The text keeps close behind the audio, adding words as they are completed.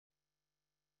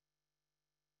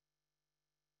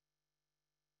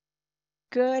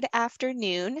Good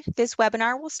afternoon. This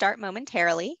webinar will start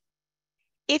momentarily.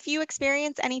 If you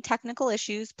experience any technical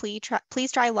issues,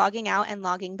 please try logging out and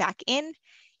logging back in.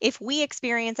 If we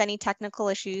experience any technical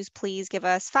issues, please give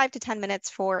us 5 to 10 minutes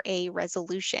for a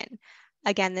resolution.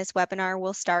 Again, this webinar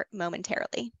will start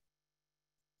momentarily.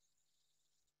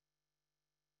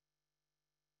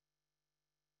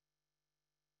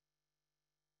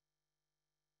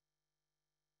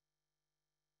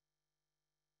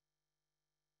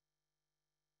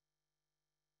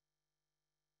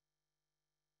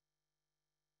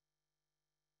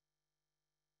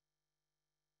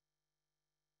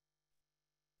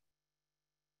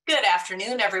 Good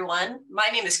afternoon, everyone. My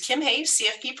name is Kim Hayes,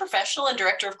 CFP Professional and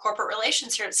Director of Corporate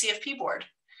Relations here at CFP Board.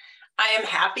 I am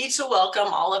happy to welcome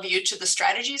all of you to the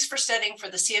Strategies for Studying for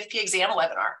the CFP Exam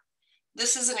webinar.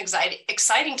 This is an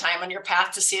exciting time on your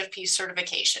path to CFP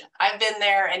certification. I've been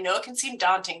there and know it can seem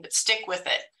daunting, but stick with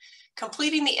it.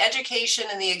 Completing the education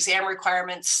and the exam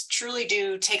requirements truly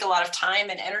do take a lot of time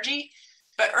and energy,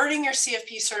 but earning your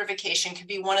CFP certification can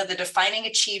be one of the defining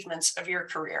achievements of your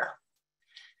career.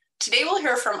 Today, we'll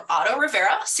hear from Otto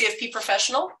Rivera, CFP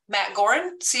Professional, Matt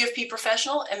Gorin, CFP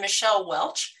Professional, and Michelle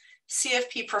Welch,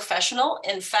 CFP Professional.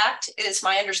 In fact, it is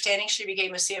my understanding she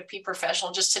became a CFP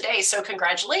Professional just today, so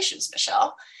congratulations,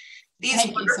 Michelle.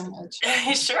 Thank you so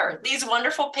much. Sure. These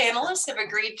wonderful panelists have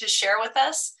agreed to share with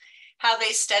us how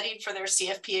they studied for their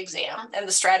CFP exam and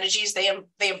the strategies they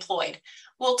employed.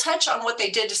 We'll touch on what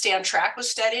they did to stay on track with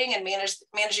studying and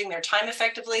managing their time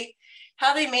effectively,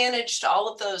 how they managed all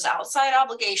of those outside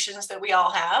obligations that we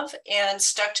all have and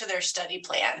stuck to their study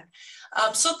plan.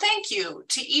 So thank you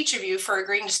to each of you for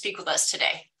agreeing to speak with us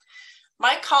today.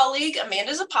 My colleague,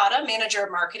 Amanda Zapata, Manager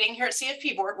of Marketing here at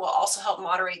CFP Board, will also help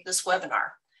moderate this webinar.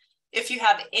 If you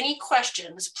have any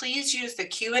questions, please use the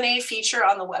Q&A feature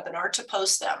on the webinar to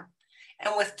post them.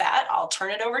 And with that, I'll turn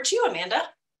it over to you, Amanda.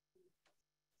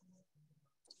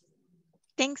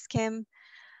 Thanks, Kim.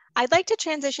 I'd like to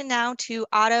transition now to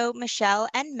Otto, Michelle,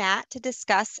 and Matt to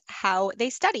discuss how they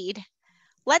studied.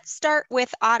 Let's start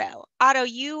with Otto. Otto,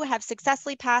 you have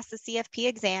successfully passed the CFP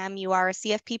exam. You are a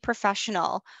CFP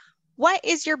professional. What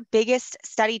is your biggest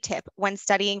study tip when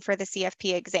studying for the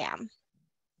CFP exam?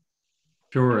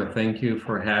 Sure, thank you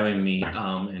for having me.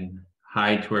 And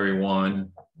hi to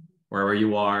everyone. Wherever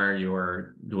you are,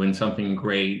 you're doing something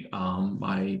great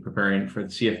by preparing for the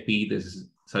CFP. This is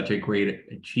such a great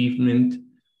achievement.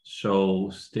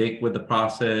 So stick with the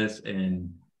process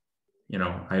and,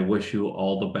 I wish you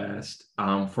all the best.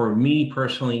 For me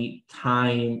personally,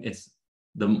 time is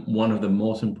one of the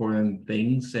most important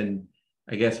things. And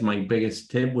I guess my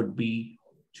biggest tip would be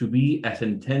to be as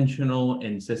intentional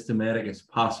and systematic as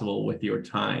possible with your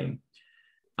time.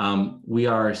 We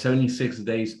are 76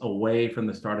 days away from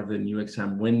the start of the new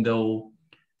exam window.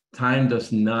 Time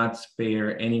does not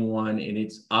spare anyone, and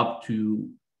it's up to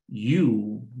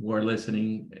you who are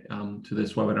listening to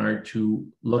this webinar to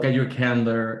look at your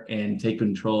calendar and take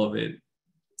control of it.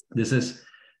 This is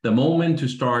the moment to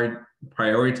start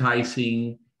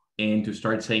prioritizing and to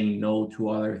start saying no to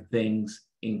other things,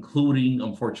 including,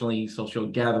 unfortunately, social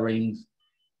gatherings,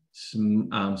 some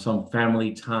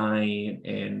family time,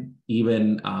 and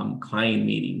even client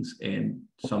meetings and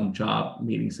some job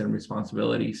meetings and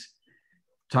responsibilities.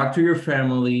 Talk to your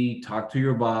family, talk to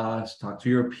your boss, talk to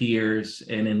your peers,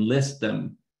 and enlist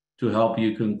them to help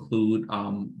you conclude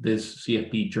this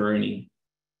CFP journey.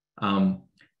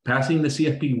 Passing the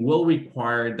CFP will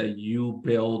require that you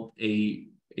build a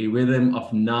rhythm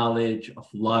of knowledge, of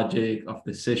logic, of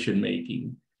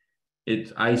decision-making.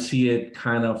 I see it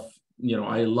kind of,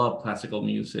 I love classical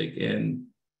music, and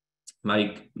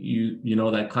like,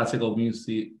 that classical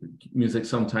music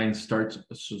sometimes starts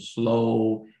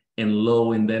slow and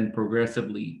low and then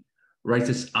progressively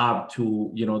rises up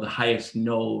to, the highest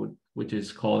note, which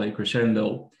is called a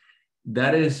crescendo.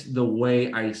 That is the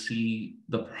way I see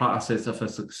the process of a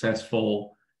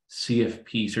successful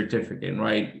CFP certificate,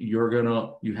 right?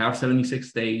 You have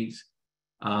 76 days.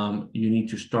 You need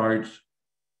to start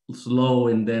slow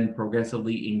and then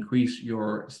progressively increase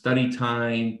your study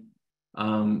time,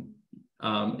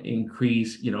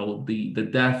 increase, the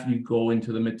depth you go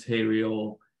into the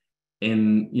material,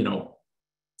 and,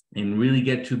 and really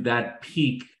get to that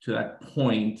peak, to that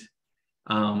point,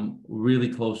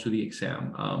 really close to the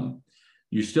exam.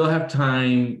 You still have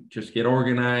time, just get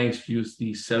organized, use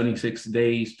these 76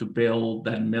 days to build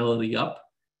that melody up.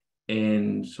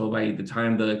 And so by the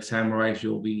time the exam arrives,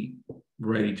 you'll be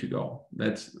ready to go.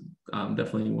 That's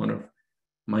definitely one of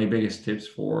my biggest tips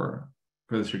for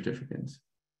the certificates.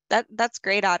 That's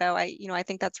great, Otto. I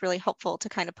think that's really helpful to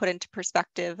kind of put into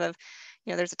perspective of,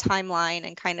 there's a timeline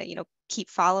and kind of, keep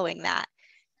following that.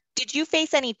 Did you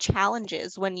face any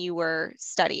challenges when you were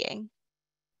studying?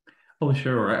 Oh,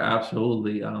 sure,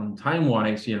 absolutely.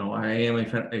 Time-wise, I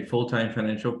am a full-time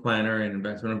financial planner and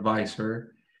investment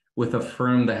advisor with a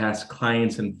firm that has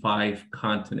clients in 5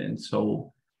 continents.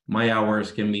 So my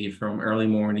hours can be from early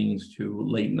mornings to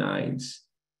late nights.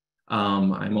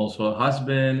 I'm also a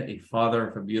husband, a father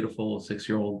of a beautiful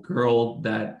 6-year-old girl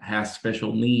that has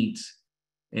special needs,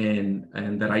 and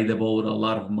that I devote a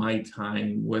lot of my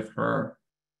time with her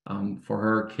for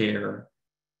her care.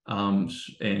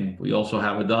 And we also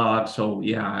have a dog. So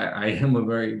yeah, I am a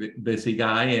very busy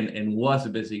guy and was a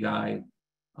busy guy,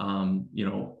 you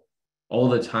know, all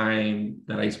the time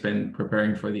that I spent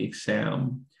preparing for the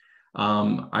exam.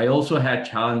 I also had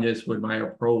challenges with my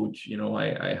approach.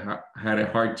 I had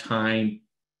a hard time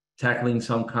tackling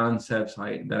some concepts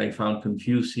that I found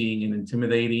confusing and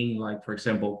intimidating, like, for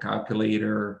example,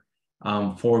 calculator,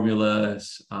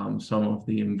 formulas, some of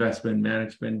the investment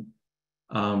management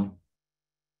um,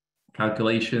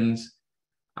 calculations.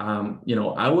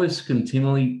 I was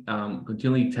continually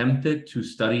tempted to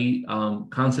study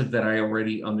concepts that I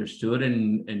already understood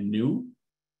and knew.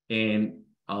 And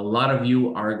a lot of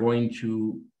you are going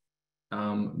to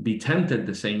be tempted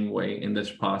the same way in this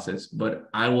process, but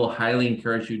I will highly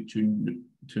encourage you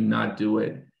to not do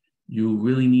it. You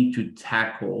really need to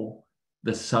tackle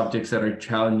the subjects that are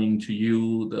challenging to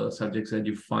you, the subjects that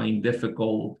you find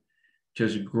difficult.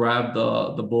 Just grab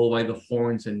the bull by the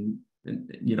horns and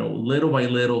little by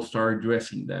little start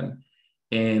addressing them.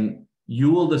 And you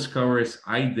will discover, as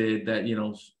I did, that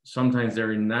sometimes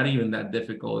they're not even that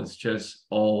difficult. It's just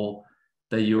all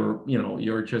that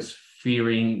you're just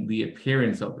fearing the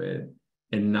appearance of it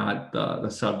and not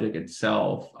the subject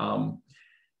itself.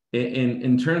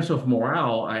 In terms of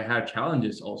morale, I had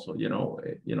challenges also.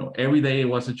 Every day it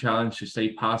was a challenge to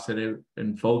stay positive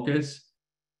and focused.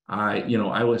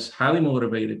 I was highly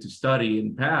motivated to study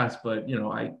and pass, but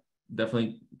I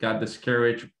definitely got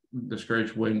discouraged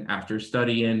when, after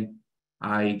studying,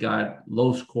 I got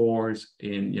low scores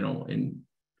in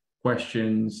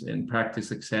questions and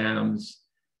practice exams.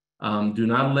 Do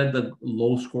not let the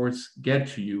low scores get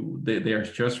to you. They are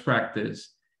just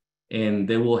practice, and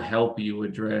they will help you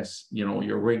address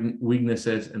your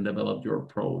weaknesses and develop your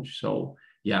approach. So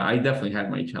yeah, I definitely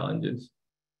had my challenges.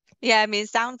 Yeah, I mean, it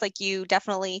sounds like you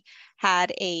definitely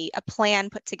had a plan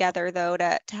put together, though,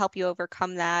 to help you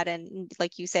overcome that. And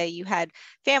like you say, you had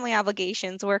family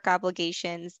obligations, work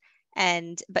obligations,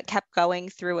 but kept going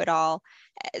through it all.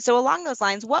 So along those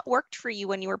lines, what worked for you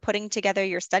when you were putting together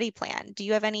your study plan? Do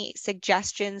you have any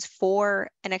suggestions for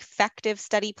an effective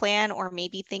study plan, or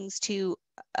maybe things to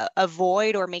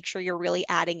avoid or make sure you're really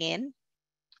adding in?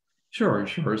 Sure.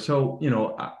 So,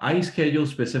 I schedule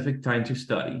specific time to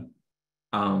study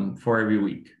for every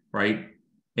week, right?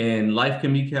 And life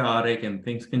can be chaotic and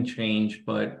things can change,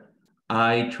 but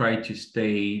I try to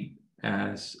stay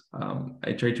I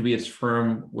try to be as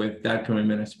firm with that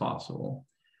commitment as possible.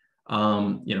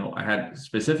 I had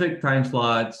specific time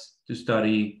slots to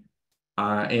study,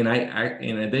 and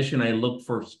in addition, I look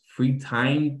for free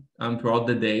time throughout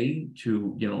the day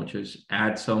to just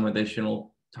add some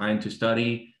additional time to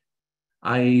study.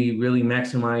 I really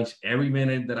maximized every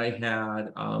minute that I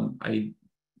had. I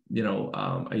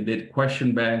did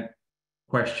question bank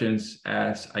questions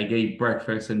as I gave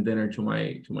breakfast and dinner to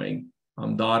my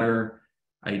daughter.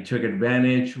 I took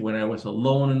advantage when I was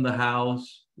alone in the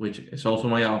house, which is also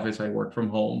my office. I work from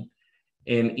home,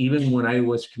 and even when I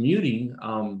was commuting,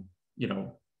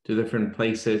 to different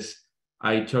places,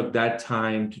 I took that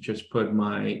time to just put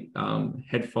my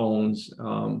headphones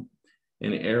and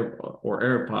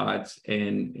AirPods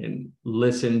and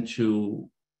listen to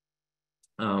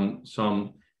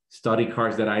some study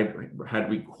cards that I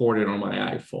had recorded on my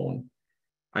iPhone.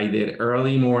 I did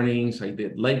early mornings, I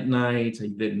did late nights, I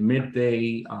did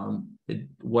midday,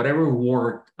 whatever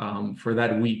worked for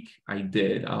that week, I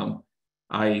did.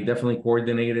 I definitely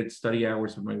coordinated study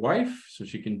hours with my wife so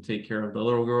she can take care of the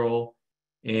little girl.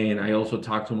 And I also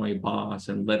talked to my boss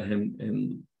and let him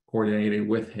and coordinated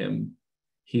with him.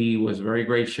 He was very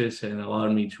gracious and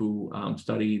allowed me to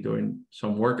study during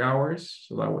some work hours.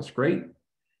 So that was great.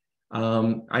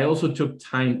 I also took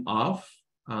time off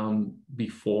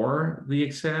before the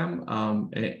exam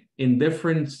in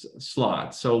different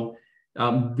slots. So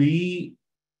please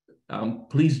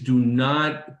do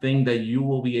not think that you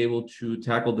will be able to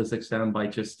tackle this exam by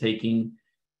just taking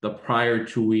the prior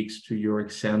 2 weeks to your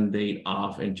exam date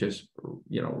off and just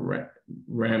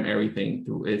ram everything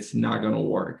through. It's not going to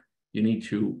work. You need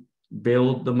to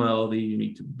build the melody. You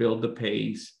need to build the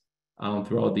pace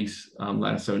throughout these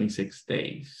last 76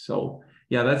 days. So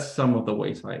yeah, that's some of the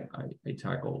ways I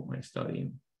tackle my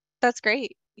studying. That's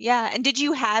great. Yeah. And did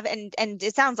you have, and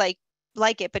it sounds like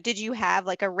it, but did you have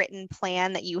like a written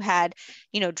plan that you had,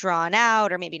 drawn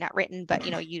out, or maybe not written, but,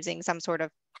 using some sort of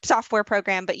software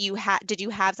program, but did you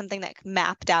have something that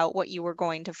mapped out what you were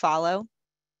going to follow?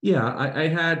 Yeah, I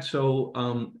had,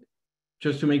 so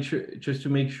just to make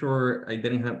sure I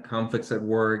didn't have conflicts at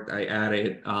work, I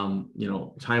added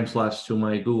time slots to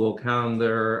my Google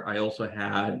Calendar. I also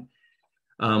had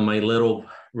my little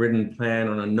written plan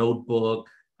on a notebook,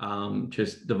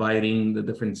 just dividing the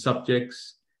different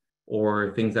subjects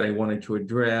or things that I wanted to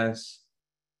address,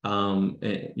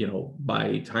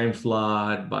 by time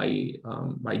slot,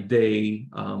 by day.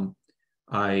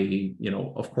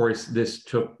 Of course, this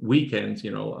took weekends.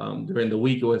 During the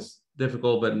week it was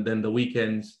difficult, but then the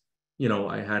weekends,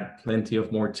 I had plenty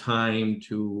of more time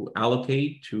to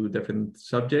allocate to different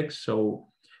subjects. So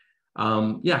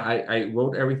I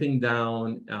wrote everything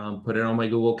down, put it on my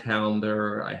Google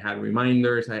Calendar. I had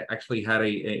reminders. I actually had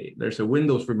there's a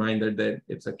Windows reminder that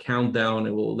it's a countdown.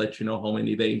 It will let you know how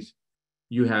many days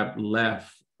you have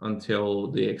left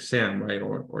until the exam, right?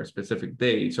 Or a specific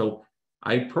day. So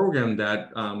I programmed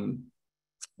that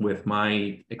with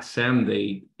my exam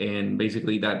date, and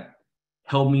basically that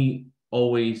helped me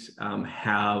always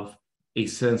have a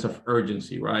sense of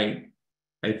urgency, right?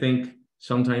 I think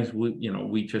sometimes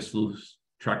we just lose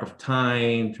track of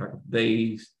time, track of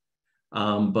days.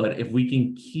 But if we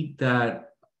can keep that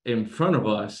in front of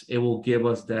us, it will give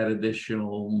us that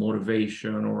additional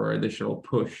motivation or additional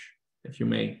push, if you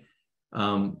may,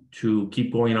 to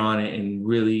keep going on and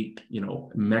really,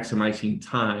 maximizing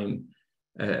time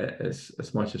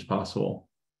as much as possible.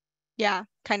 Yeah,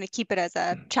 kind of keep it as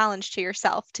a challenge to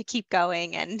yourself to keep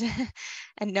going and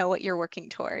and know what you're working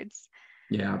towards.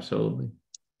 Yeah, absolutely.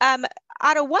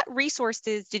 Otto, what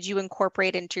resources did you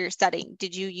incorporate into your studying?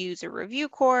 Did you use a review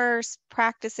course,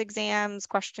 practice exams,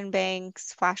 question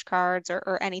banks, flashcards,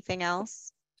 or anything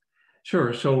else?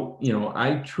 Sure. So,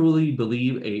 I truly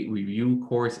believe a review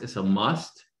course is a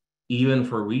must, even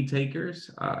for retakers.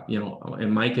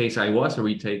 In my case, I was a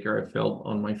retaker. I failed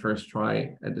on my first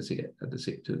try at the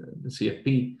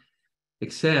CFP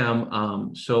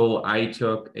exam. So I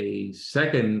took a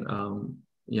second,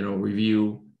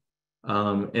 review.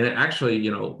 And actually,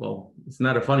 well, it's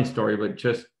not a funny story, but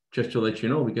just to let you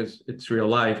know, because it's real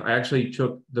life, I actually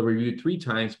took the review 3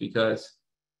 times because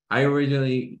I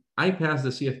passed the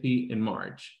CFP in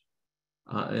March,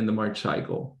 in the March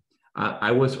cycle.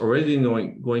 I was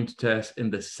originally going to test in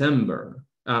December.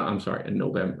 In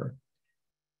November.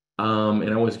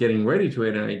 And I was getting ready to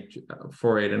it,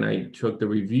 and I took the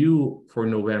review for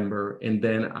November, and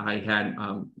then I had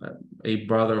a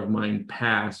brother of mine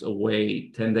pass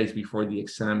away 10 days before the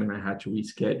exam, and I had to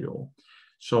reschedule.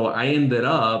 So I ended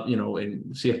up,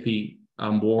 in CFP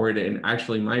board, and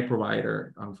actually my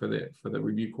provider for the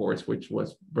review course, which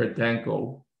was Brett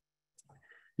Danko,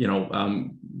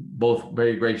 both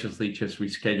very graciously just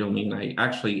rescheduled me, and I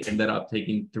actually ended up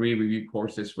taking 3 review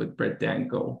courses with Brett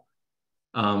Danko.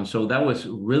 So that was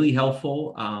really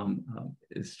helpful.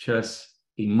 It's just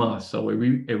a must. So a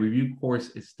review course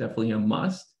is definitely a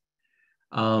must.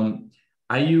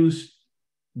 I use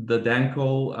the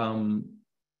Danko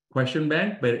question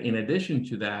bank, but in addition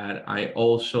to that, I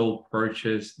also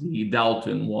purchased the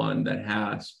Dalton one that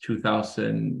has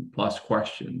 2,000 plus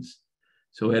questions.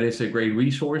 So it is a great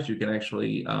resource. You can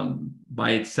actually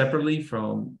buy it separately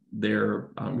from their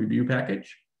review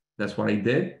package. That's what I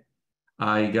did.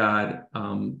 I got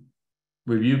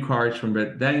review cards from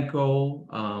Brett Danko,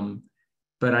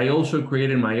 but I also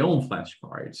created my own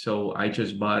flashcards. So I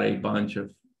just bought a bunch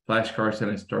of flashcards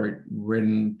and I started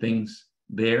writing things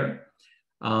there.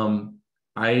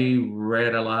 I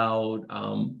read aloud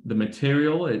the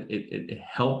material. It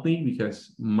helped me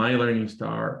because my learning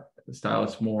style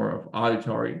is more of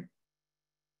auditory.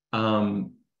 And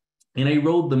I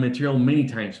wrote the material many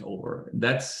times over.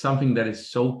 That's something that is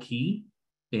so key,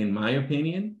 in my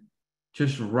opinion.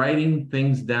 Just writing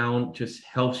things down just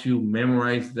helps you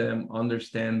memorize them,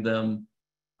 understand them.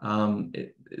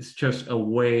 It's just a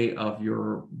way of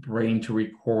your brain to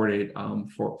record it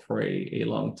for a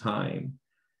long time.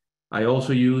 I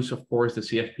also use, of course, the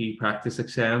CFP practice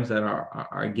exams that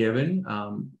are given.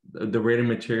 The written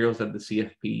materials that the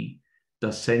CFP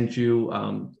does send you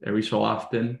every so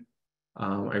often.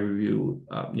 I review,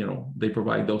 they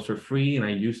provide those for free, and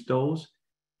I use those.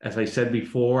 As I said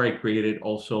before, I created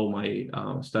also my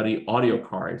study audio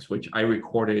cards, which I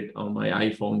recorded on my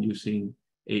iPhone using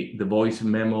the voice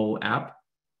memo app.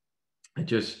 I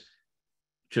just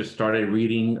started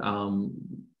reading,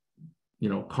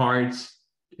 cards,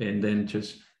 and then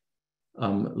just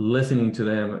listening to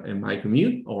them in my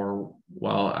commute or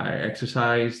while I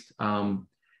exercised.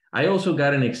 I also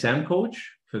got an exam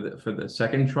coach for the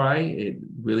second try. It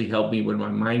really helped me with my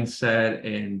mindset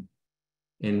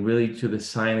and really to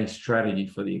design a strategy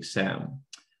for the exam.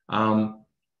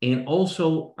 And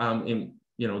also,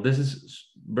 this is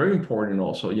very important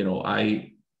also,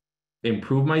 I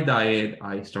improved my diet.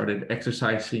 I started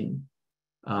exercising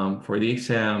for the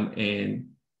exam, and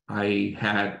I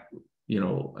had,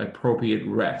 appropriate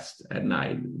rest at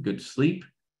night, good sleep,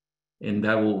 and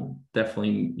that will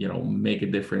definitely, make a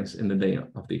difference in the day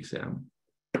of the exam.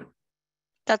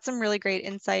 That's some really great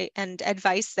insight and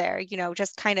advice there,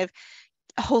 just kind of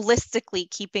holistically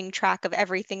keeping track of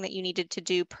everything that you needed to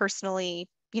do personally,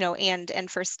 and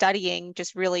for studying,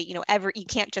 just really, you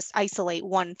can't just isolate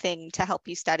one thing to help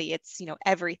you study. It's,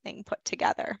 everything put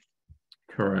together.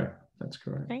 Correct. That's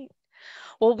correct. Great.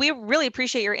 Well, we really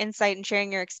appreciate your insight and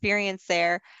sharing your experience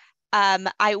there.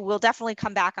 I will definitely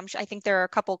come back. I think there are a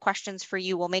couple questions for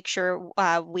you. We'll make sure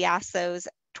we ask those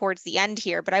towards the end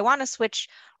here, but I want to switch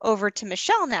over to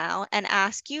Michelle now and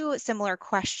ask you similar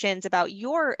questions about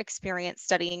your experience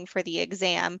studying for the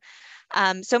exam.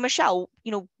 So Michelle,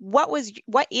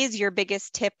 what is your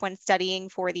biggest tip when studying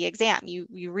for the exam?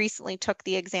 You recently took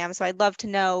the exam, so I'd love to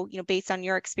know, based on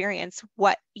your experience,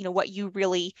 what you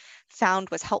really found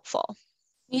was helpful.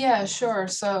 Yeah, sure.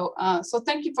 So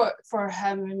thank you for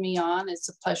having me on. It's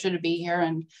a pleasure to be here,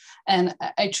 and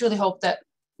I truly hope that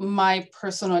my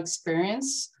personal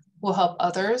experience will help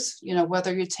others.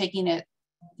 Whether you're taking it,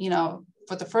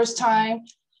 for the first time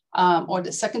or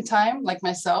the second time, like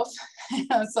myself.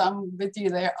 So I'm with you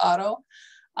there, Otto,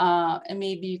 and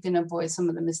maybe you can avoid some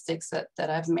of the mistakes that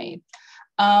I've made.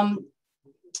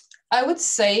 I would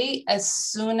say as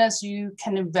soon as you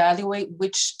can evaluate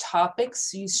which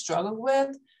topics you struggle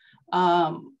with,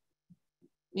 that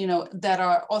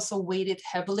are also weighted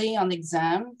heavily on the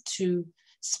exam, to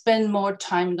spend more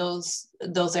time in those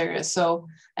areas. So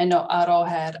I know Otto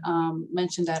had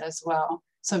mentioned that as well.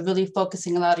 So really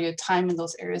focusing a lot of your time in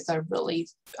those areas that are really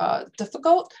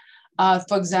difficult.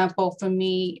 For example, for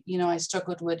me, I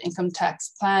struggled with income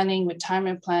tax planning,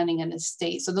 retirement planning, and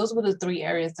estate. So those were the three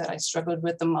areas that I struggled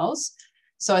with the most.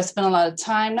 So I spent a lot of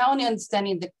time not only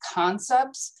understanding the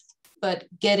concepts, but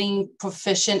getting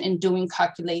proficient in doing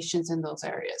calculations in those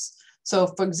areas. So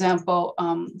for example,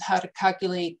 how to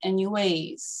calculate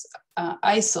NUAs,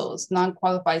 ISOs,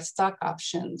 non-qualified stock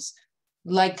options,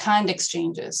 like-kind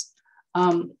exchanges,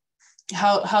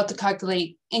 how to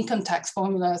calculate income tax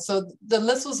formula. So the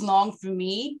list was long for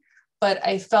me, but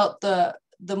I felt the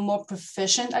more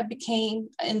proficient I became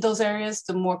in those areas,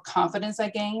 the more confidence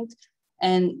I gained,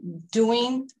 and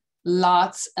doing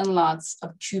lots and lots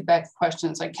of QBAC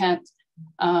questions. I can't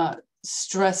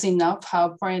stress enough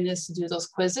how important it is to do those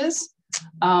quizzes.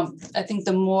 I think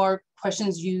the more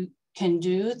questions you can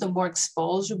do, the more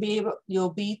exposed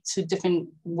you'll be to different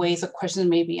ways of questions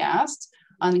may be asked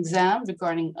on exam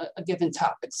regarding a given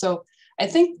topic. So I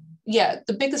think,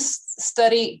 the biggest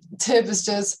study tip is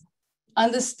just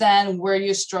understand where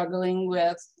you're struggling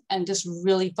with and just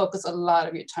really focus a lot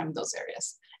of your time in those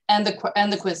areas, and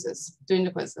the quizzes, doing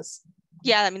the quizzes.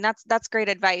 Yeah, I mean, that's great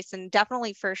advice, and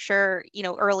definitely for sure,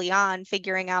 early on,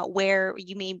 figuring out where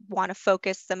you may want to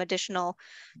focus some additional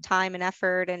time and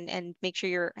effort, and make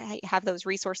sure you have those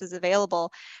resources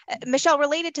available. Michelle,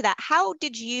 related to that, how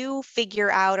did you figure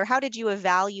out, or how did you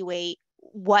evaluate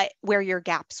where your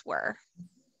gaps were?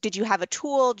 Did you have a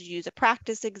tool? Did you use a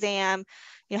practice exam?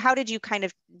 How did you kind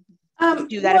of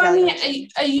do that evaluation?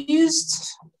 I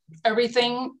used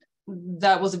everything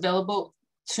that was available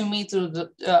to me through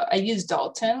I used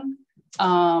Dalton.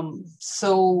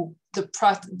 So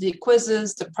the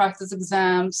quizzes, the practice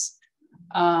exams,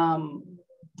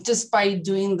 just by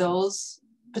doing those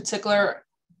particular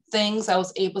things, I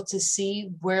was able to see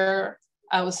where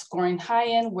I was scoring high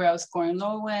in, where I was scoring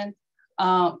low in.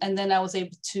 And then I was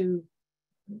able to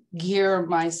gear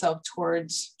myself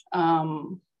towards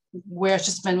where I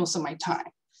should spend most of my time.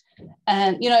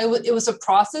 And, it was a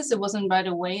process. It wasn't right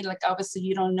away. Like, obviously,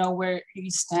 you don't know where you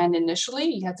stand initially.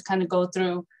 You have to kind of go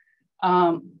through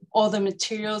all the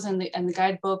materials and the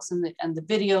guidebooks and the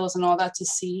videos and all that to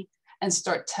see and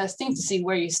start testing to see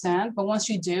where you stand. But once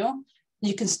you do,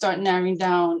 you can start narrowing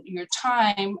down your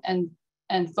time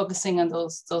and focusing on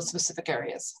those specific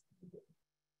areas.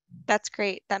 That's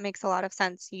great. That makes a lot of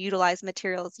sense. You utilize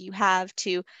materials you have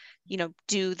to,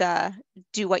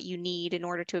 do what you need in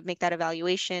order to make that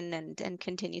evaluation and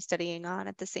continue studying on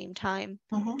at the same time.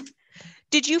 Mm-hmm.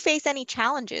 Did you face any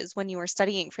challenges when you were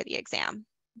studying for the exam?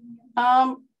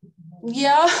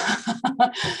 Yeah,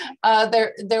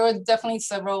 there were definitely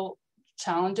several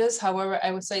challenges. However,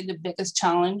 I would say the biggest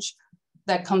challenge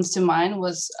that comes to mind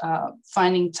was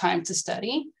finding time to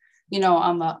study.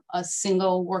 I'm a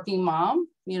single working mom,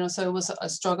 so it was a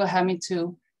struggle having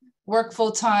to work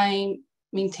full time,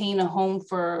 maintain a home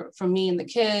for me and the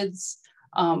kids,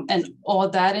 and all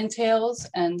that entails,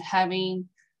 and having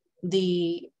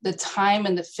the time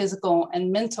and the physical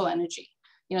and mental energy,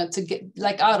 to get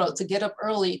like Otto, to get up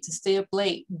early, to stay up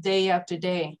late, day after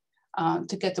day,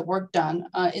 to get the work done.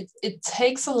 It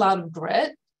takes a lot of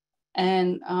grit,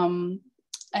 and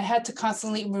I had to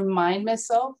constantly remind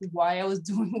myself why I was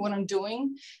doing what I'm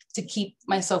doing to keep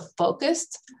myself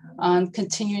focused on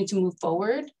continuing to move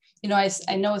forward.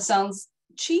 I know it sounds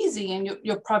cheesy, and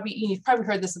you've probably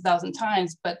heard this 1,000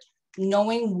 times, but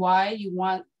knowing why you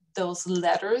want those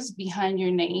letters behind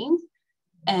your name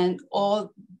and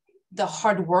all the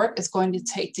hard work it's going to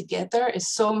take to get there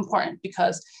is so important,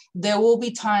 because there will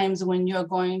be times when you're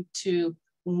going to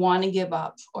want to give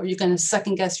up, or you're going to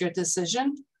second guess your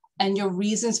decision, and your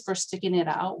reasons for sticking it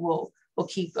out will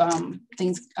keep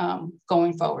things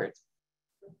going forward.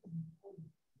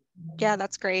 Yeah,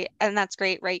 that's great. And that's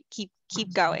great, right? Keep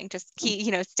going. Just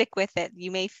stick with it.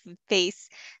 You may face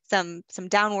some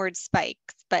downward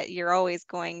spikes, but you're always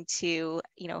going to,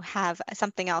 have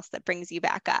something else that brings you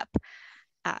back up.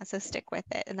 So stick with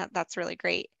it. And that's really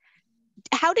great.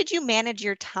 How did you manage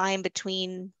your time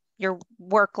between your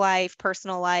work life,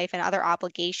 personal life, and other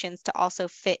obligations to also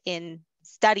fit in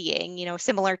studying,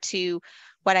 similar to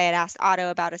what I had asked Otto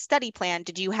about a study plan?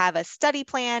 Did you have a study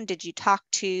plan? Did you talk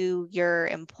to your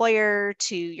employer,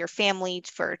 to your family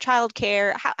for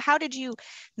childcare? How did you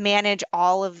manage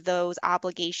all of those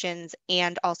obligations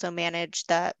and also manage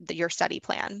your study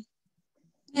plan?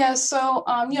 Yeah, so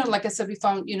like I said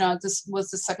before, this was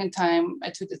the second time I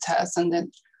took the test, and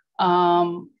then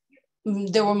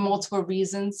there were multiple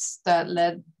reasons that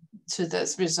led to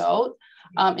this result.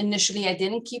 Initially, I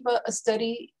didn't keep a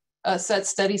set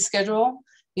study schedule.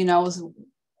 I was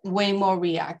way more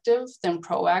reactive than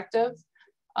proactive.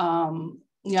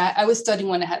 I was studying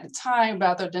when I had the time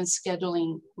rather than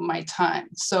scheduling my time.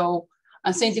 So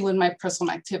same thing with my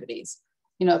personal activities.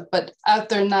 But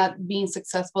after not being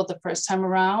successful the first time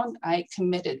around, I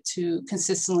committed to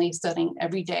consistently studying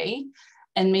every day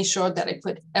and made sure that I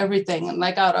put everything, and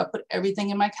like I put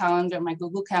everything in my calendar, my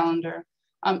Google Calendar,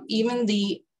 even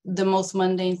the most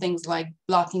mundane things like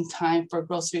blocking time for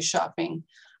grocery shopping,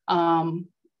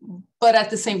 but at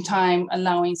the same time,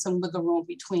 allowing some wiggle room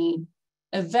between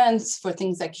events for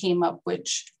things that came up,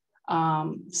 which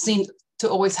seemed to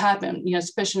always happen,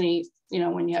 especially,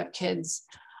 when you have kids.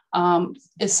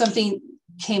 If something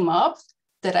came up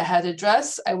that I had to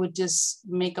address, I would just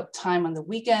make up time on the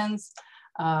weekends.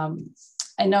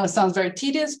 I know it sounds very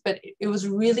tedious, but it was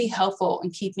really helpful in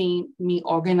keeping me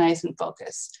organized and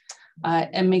focused,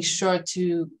 and make sure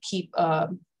to keep, I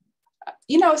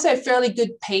would say a fairly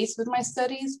good pace with my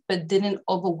studies, but didn't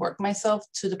overwork myself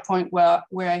to the point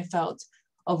where I felt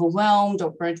overwhelmed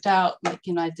or burnt out, like,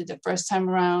 I did the first time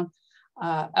around.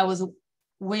 I was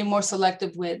way more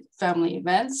selective with family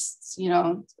events,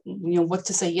 what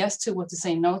to say yes to, what to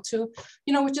say no to,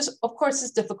 which is, of course, is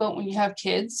difficult when you have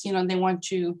kids. They want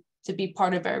you to be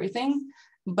part of everything.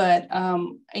 But,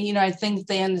 I think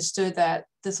they understood that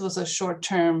this was a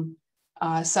short-term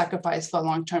sacrifice for a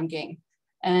long-term gain.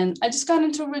 And I just got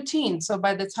into a routine. So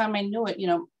by the time I knew it,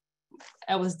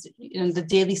 I was, the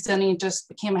daily studying just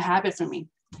became a habit for me.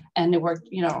 And it worked,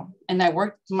 and I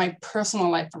worked my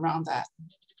personal life around that.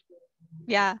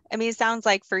 Yeah, I mean, it sounds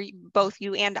like for both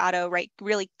you and Otto, right,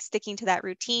 really sticking to that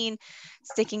routine,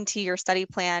 sticking to your study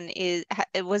plan it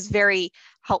was very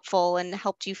helpful and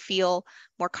helped you feel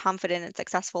more confident and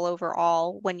successful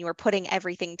overall when you were putting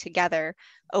everything together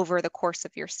over the course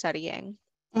of your studying.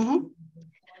 Mm-hmm.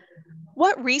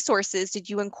 What resources did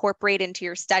you incorporate into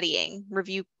your studying?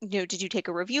 Did you take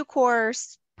a review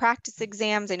course, practice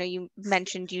exams? I know you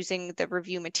mentioned using the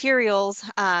review materials,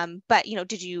 but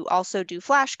did you also do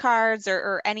flashcards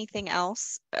or anything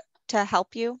else to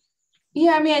help you?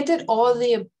 Yeah, I mean, I did all of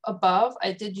the above.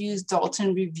 I did use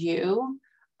Dalton Review.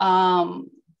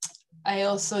 I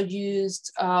also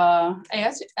used,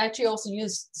 actually also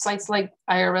used sites like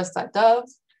irs.gov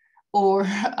or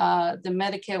the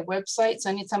Medicare website. So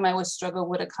anytime I would struggle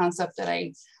with a concept that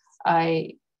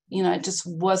I just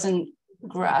wasn't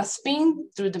grasping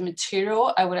through the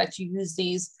material, I would actually use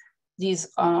these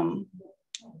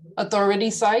authority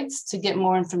sites to get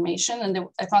more information, and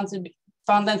I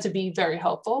found them to be very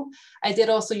helpful. I did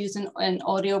also use an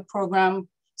audio program,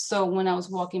 so when I was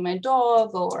walking my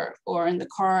dog or in the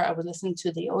car, I would listen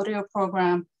to the audio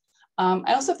program.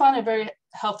 I also found it very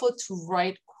helpful to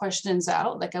write questions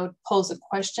out. Like I would pose a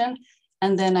question,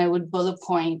 and then I would bullet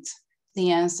point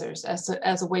the answers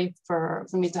as a way for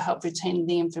me to help retain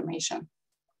the information.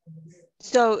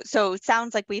 So it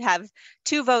sounds like we have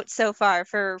 2 votes so far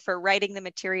for writing the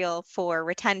material for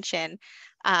retention.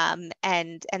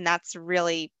 And that's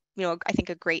really, I think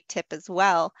a great tip as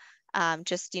well.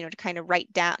 Just, to kind of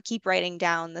keep writing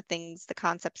down the things, the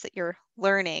concepts that you're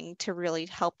learning to really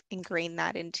help ingrain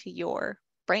that into your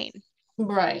brain.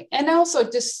 Right. And I also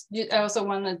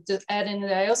want to add in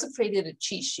that I also created a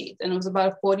cheat sheet, and it was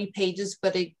about 40 pages,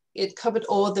 but it covered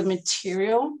all the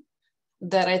material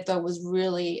that I thought was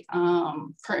really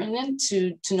pertinent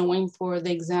to knowing for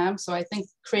the exam. So I think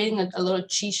creating a little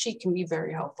cheat sheet can be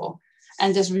very helpful,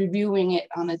 and just reviewing it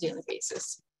on a daily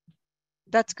basis.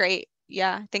 That's great.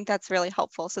 Yeah, I think that's really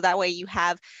helpful. So that way you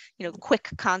have, quick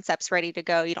concepts ready to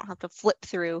go. You don't have to flip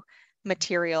through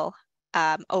material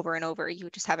over and over. You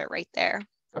just have it right there.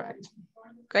 Correct.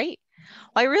 Great.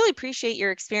 Well, I really appreciate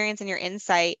your experience and your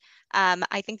insight.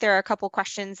 I think there are a couple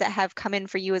questions that have come in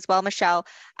for you as well, Michelle.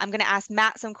 I'm going to ask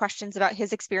Matt some questions about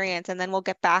his experience, and then we'll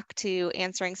get back to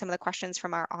answering some of the questions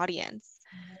from our audience.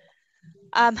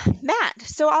 Matt,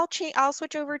 so I'll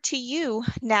switch over to you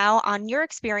now on your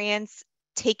experience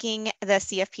taking the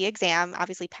CFP exam,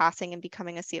 obviously passing and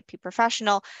becoming a CFP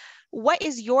professional. What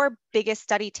is your biggest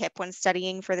study tip when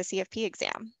studying for the CFP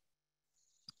exam?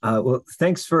 Well,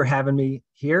 thanks for having me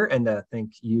here, and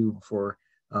thank you for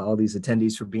all these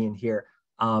attendees for being here.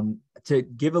 To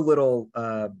give a little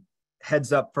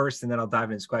heads up first, and then I'll dive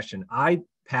into this question. I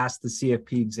passed the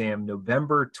CFP exam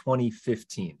November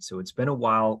 2015, so it's been a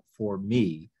while for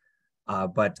me.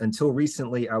 But until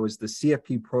recently, I was the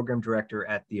CFP program director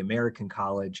at the American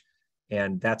College,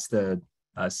 and that's the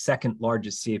second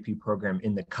largest CFP program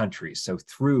in the country. So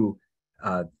through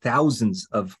thousands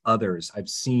of others, I've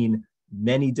seen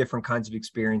many different kinds of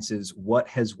experiences, what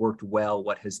has worked well,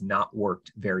 what has not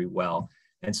worked very well.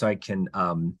 And so I can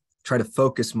try to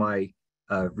focus my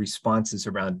responses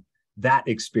around that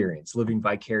experience, living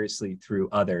vicariously through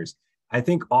others. I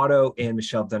think Otto and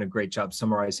Michelle have done a great job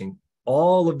summarizing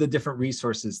all of the different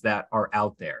resources that are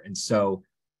out there. And so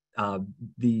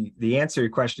the answer to your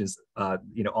question is,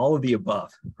 all of the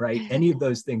above, right? Any of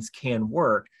those things can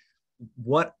work.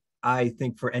 What I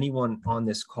think for anyone on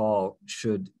this call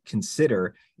should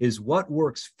consider is what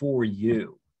works for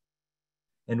you.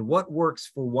 And what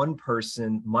works for one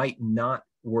person might not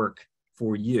work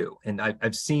for you. And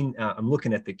I've seen, I'm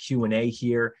looking at the Q&A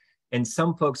here, and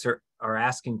some folks are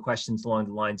asking questions along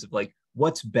the lines of like,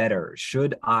 what's better?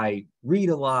 Should I read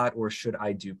a lot or should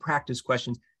I do practice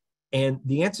questions? And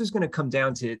the answer is going to come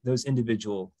down to those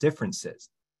individual differences.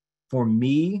 For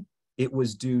me, it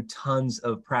was do tons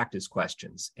of practice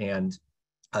questions. And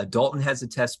Dalton has a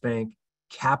test bank.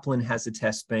 Kaplan has a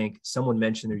test bank. Someone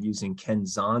mentioned they're using Ken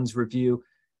Zahn's review.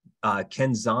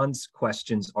 Ken Zahn's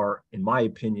questions are, in my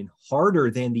opinion,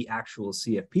 harder than the actual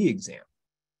CFP exam.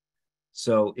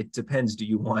 So it depends. Do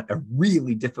you want a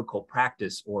really difficult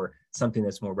practice or something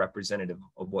that's more representative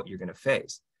of what you're going to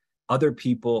face? Other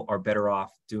people are better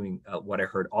off doing what I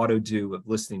heard Otto do, of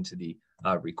listening to the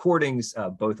recordings.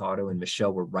 Both Otto and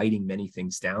Michelle were writing many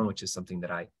things down, which is something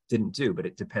that I didn't do, but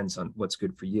it depends on what's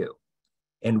good for you.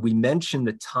 And we mentioned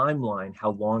the timeline,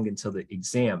 how long until the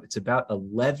exam. It's about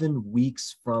 11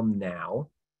 weeks from now.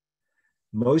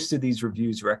 Most of these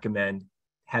reviews recommend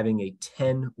having a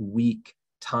 10-week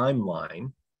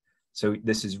timeline. So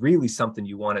this is really something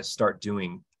you want to start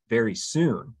doing very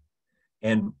soon.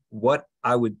 And what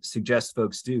I would suggest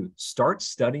folks do, start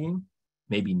studying,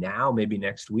 maybe now, maybe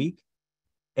next week,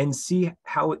 and see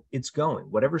how it's going.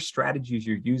 Whatever strategies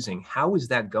you're using, how is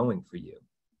that going for you?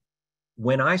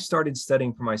 When I started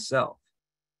studying for myself,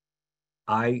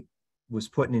 I was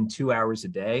putting in 2 hours a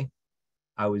day.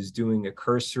 I was doing a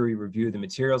cursory review of the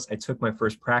materials. I took my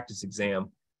first practice exam.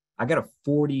 I got a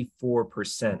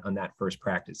 44% on that first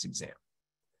practice exam,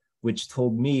 which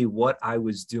told me what I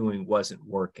was doing wasn't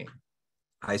working.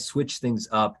 I switched things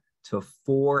up to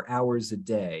 4 hours a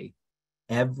day,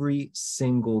 every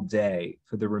single day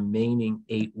for the remaining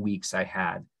 8 weeks I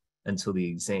had until the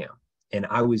exam. And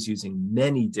I was using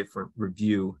many different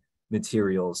review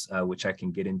materials, which I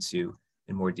can get into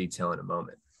in more detail in a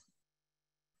moment.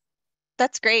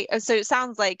 That's great. So it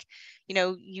sounds like,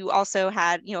 you also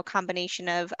had, a combination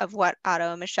of what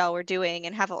Otto and Michelle were doing,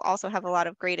 and also have a lot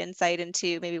of great insight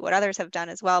into maybe what others have done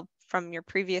as well from your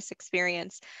previous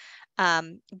experience.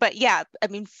 But yeah, I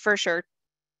mean, for sure,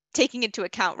 taking into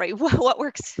account, right, what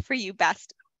works for you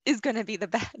best is going to be the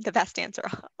best answer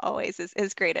always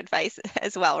is great advice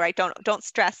as well, right? Don't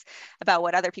stress about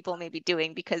what other people may be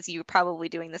doing, because you're probably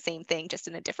doing the same thing, just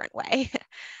in a different way.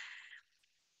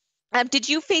 Did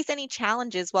you face any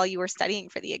challenges while you were studying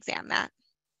for the exam, Matt?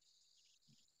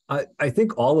 I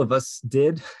think all of us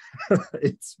did.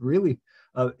 It's really,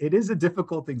 it is a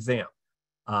difficult exam.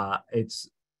 It's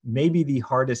maybe the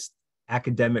hardest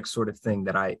academic sort of thing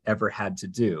that I ever had to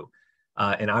do.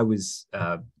 And I was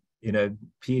in a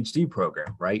PhD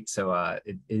program, right? So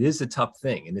it is a tough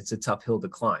thing, and it's a tough hill to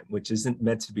climb, which isn't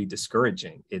meant to be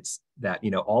discouraging. It's that,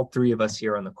 all three of us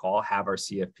here on the call have our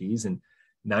CFPs, and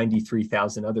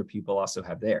 93,000 other people also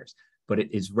have theirs. But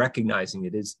it is recognizing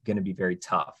it is going to be very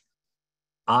tough.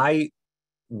 I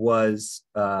was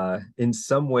in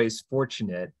some ways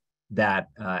fortunate that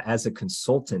as a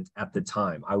consultant at the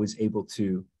time, I was able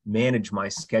to manage my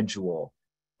schedule,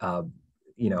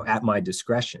 at my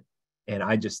discretion. And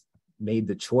I just made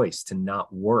the choice to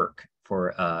not work for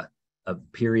a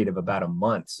period of about a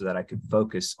month so that I could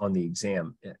focus on the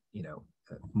exam,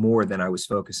 more than I was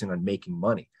focusing on making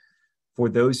money. For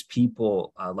those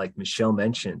people, like Michelle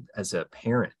mentioned, as a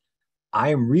parent, I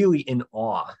am really in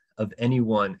awe of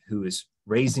anyone who is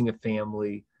raising a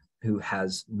family, who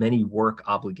has many work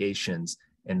obligations.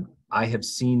 And I have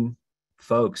seen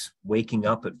folks waking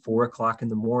up at 4 o'clock in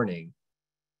the morning,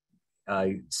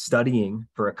 studying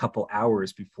for a couple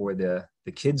hours before the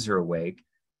kids are awake,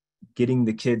 getting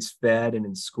the kids fed and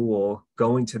in school,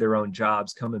 going to their own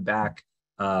jobs, coming back,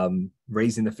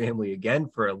 raising the family again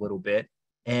for a little bit,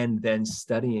 and then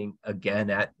studying again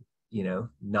at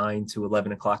 9 to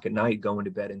 11 o'clock at night, going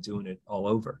to bed and doing it all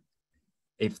over.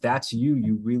 If that's you,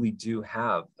 you really do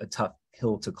have a tough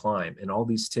hill to climb. And all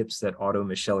these tips that Otto and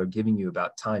Michelle are giving you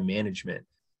about time management,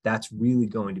 that's really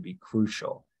going to be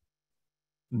crucial.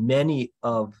 Many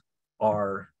of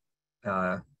our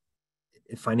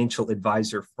financial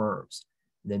advisor firms,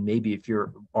 then maybe if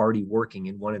you're already working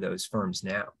in one of those firms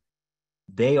now,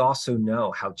 they also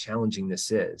know how challenging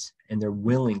this is, and they're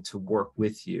willing to work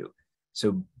with you.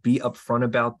 So be upfront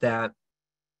about that.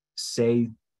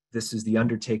 Say, this is the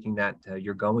undertaking that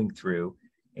you're going through,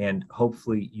 and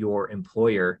hopefully your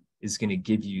employer is going to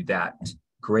give you that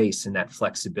grace and that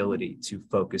flexibility to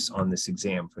focus on this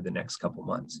exam for the next couple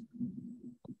months.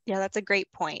 Yeah, that's a great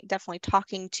point. Definitely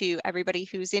talking to everybody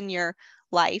who's in your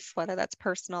life, whether that's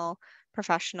personal,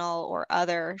 professional, or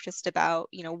other, just about,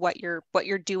 what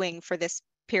you're doing for this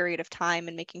period of time,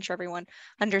 and making sure everyone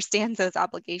understands those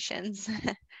obligations.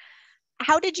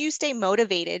 How did you stay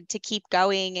motivated to keep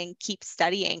going and keep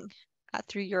studying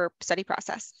through your study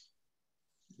process?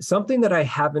 Something that I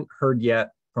haven't heard yet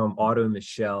from Otto and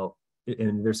Michelle,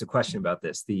 and there's a question about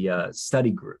this, the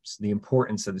study groups, the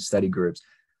importance of the study groups.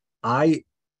 I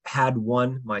had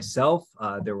one myself.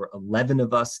 There were 11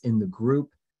 of us in the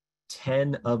group.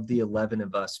 10 of the 11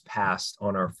 of us passed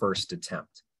on our first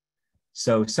attempt.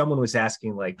 So someone was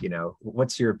asking,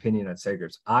 what's your opinion on study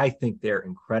groups? I think they're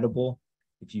incredible.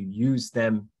 If you use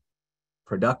them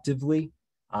productively,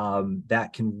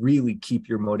 that can really keep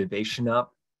your motivation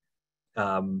up.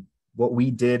 What we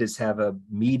did is have a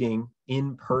meeting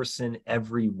in person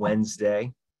every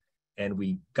Wednesday, and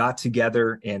we got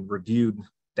together and reviewed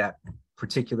that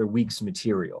particular week's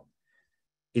material.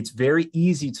 It's very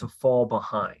easy to fall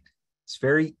behind. It's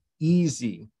very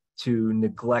easy to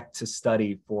neglect to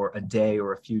study for a day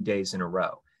or a few days in a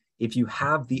row. If you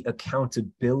have the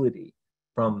accountability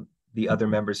from the other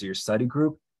members of your study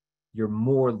group, you're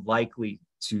more likely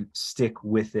to stick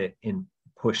with it and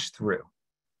push through.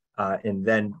 And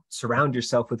then surround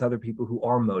yourself with other people who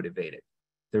are motivated.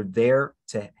 They're there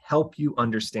to help you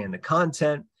understand the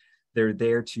content. They're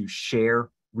there to share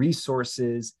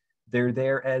resources. They're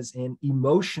there as an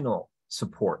emotional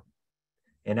support.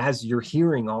 And as you're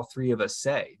hearing all three of us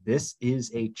say, this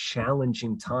is a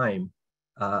challenging time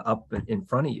up in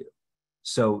front of you.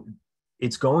 So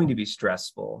it's going to be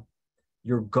stressful.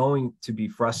 You're going to be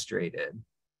frustrated.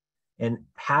 And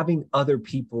having other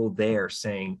people there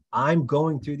saying, I'm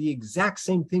going through the exact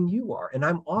same thing you are, and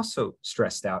I'm also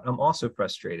stressed out, I'm also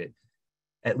frustrated,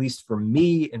 at least for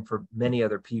me and for many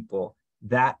other people,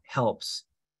 that helps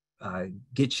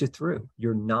get you through.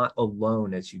 You're not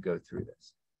alone as you go through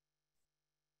this.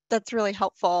 That's really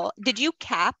helpful. Did you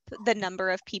cap the number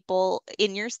of people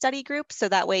in your study group so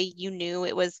that way you knew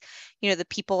it was, the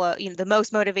people, the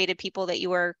most motivated people that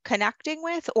you were connecting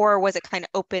with, or was it kind of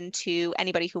open to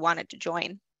anybody who wanted to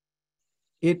join?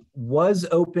 It was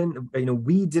open.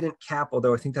 We didn't cap,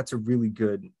 although I think that's a really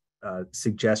good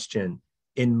suggestion.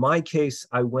 In my case,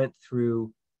 I went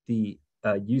through the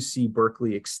UC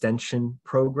Berkeley Extension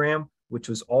program, which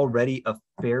was already a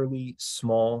fairly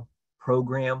small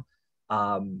program.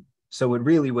 So it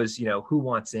really was, who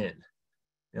wants in?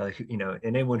 And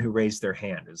anyone who raised their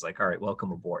hand is like, all right,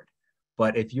 welcome aboard.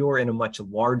 But if you're in a much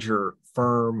larger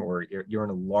firm, or you're in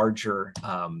a larger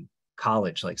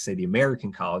college, like say the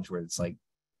American college, where it's like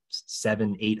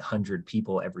 700-800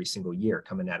 people every single year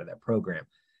coming out of that program,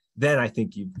 then I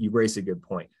think you raise a good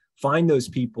point. Find those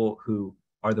people who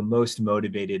are the most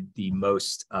motivated, the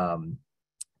most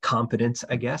competent,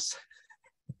 I guess,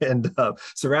 and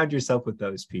surround yourself with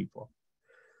those people.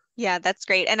 Yeah, that's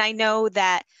great. And I know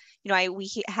that, we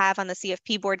have on the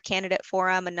CFP board candidate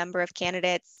forum a number of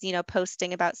candidates,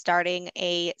 posting about starting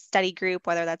a study group,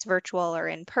 whether that's virtual or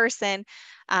in person.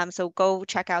 So go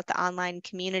check out the online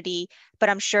community. But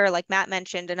I'm sure, like Matt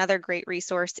mentioned, another great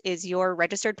resource is your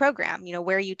registered program,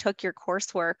 where you took your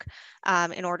coursework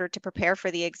in order to prepare for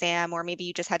the exam, or maybe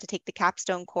you just had to take the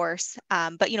capstone course.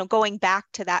 But, going back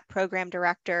to that program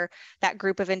director, that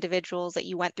group of individuals that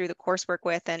you went through the coursework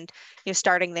with, and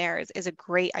starting there is a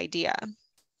great idea.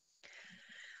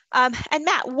 And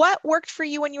Matt, what worked for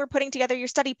you when you were putting together your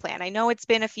study plan? I know it's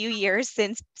been a few years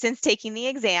since taking the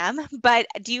exam, but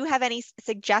do you have any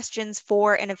suggestions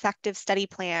for an effective study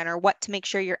plan, or what to make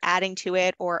sure you're adding to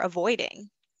it or avoiding?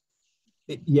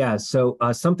 Yeah, so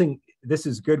this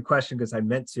is a good question because I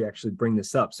meant to actually bring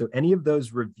this up. So any of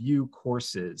those review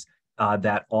courses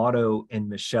that Otto and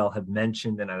Michelle have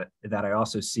mentioned, and that I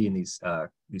also see in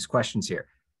these questions here,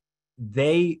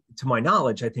 they, to my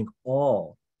knowledge, I think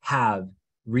all have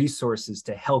resources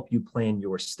to help you plan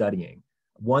your studying.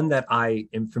 One that I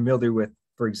am familiar with,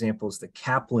 for example, is the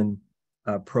Kaplan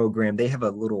program. They have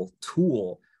a little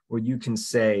tool where you can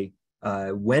say,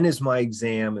 when is my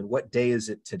exam and what day is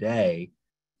it today?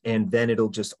 And then it'll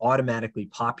just automatically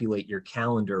populate your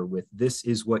calendar with, this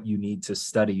is what you need to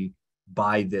study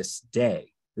by this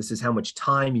day. This is how much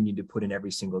time you need to put in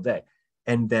every single day.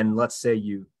 And then let's say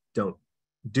you don't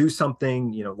do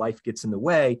something, life gets in the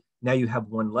way. Now you have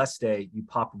one less day, you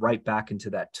pop right back into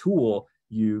that tool,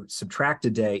 you subtract a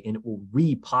day, and it will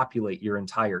repopulate your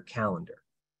entire calendar.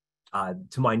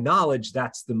 To my knowledge,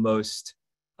 that's the most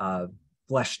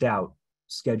fleshed out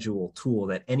schedule tool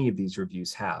that any of these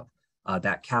reviews have,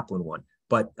 that Kaplan one.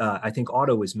 But I think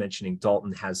Otto was mentioning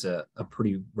Dalton has a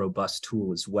pretty robust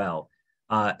tool as well.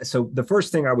 So the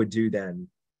first thing I would do then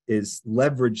is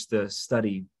leverage the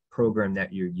study program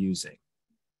that you're using.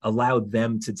 Allow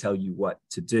them to tell you what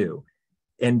to do.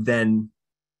 And then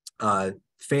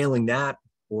failing that,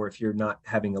 or if you're not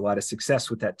having a lot of success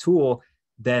with that tool,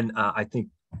 then I think,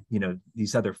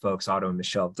 these other folks, Otto and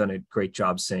Michelle, have done a great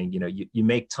job saying, you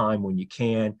make time when you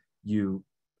can, you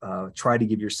try to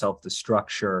give yourself the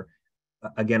structure.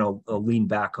 Again, I'll lean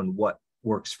back on what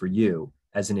works for you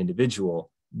as an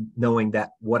individual, knowing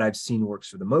that what I've seen works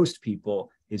for the most people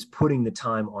is putting the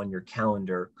time on your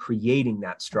calendar, creating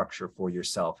that structure for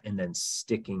yourself, and then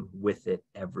sticking with it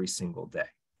every single day.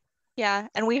 Yeah,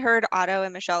 and we heard Otto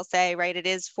and Michelle say, right, it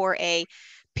is for a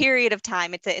period of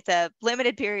time. It's a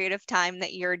limited period of time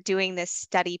that you're doing this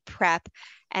study prep.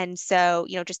 And so,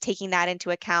 just taking that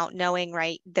into account, knowing,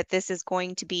 right, that this is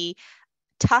going to be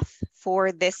tough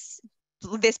for this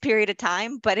period of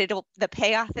time, but the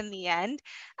payoff in the end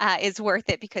is worth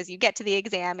it, because you get to the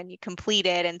exam and you complete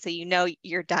it, and so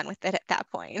you're done with it at that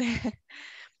point.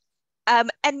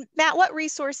 And Matt, what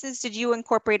resources did you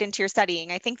incorporate into your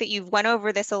studying? I think that you've went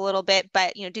over this a little bit,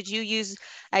 but did you use?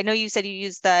 I know you said you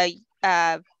used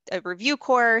a review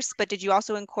course, but did you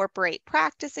also incorporate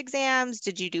practice exams?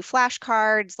 Did you do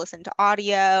flashcards, listen to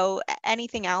audio,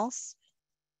 anything else?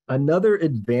 Another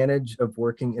advantage of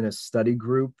working in a study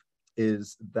group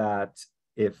is that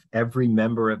if every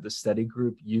member of the study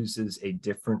group uses a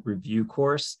different review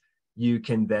course, you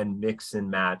can then mix and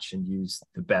match and use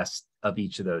the best of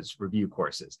each of those review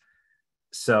courses.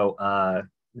 So, I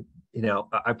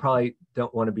probably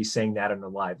don't want to be saying that on a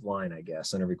live line, I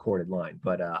guess, on a recorded line,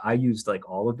 but I used like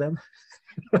all of them.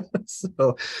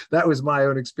 So that was my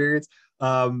own experience.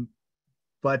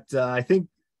 But I think,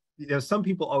 some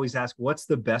people always ask, what's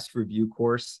the best review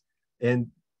course? And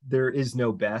there is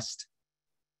no best.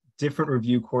 Different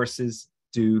review courses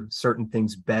do certain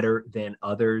things better than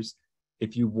others.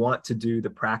 If you want to do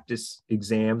the practice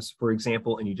exams, for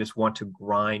example, and you just want to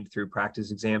grind through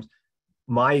practice exams,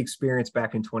 my experience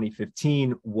back in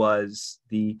 2015 was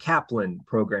the Kaplan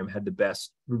program had the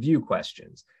best review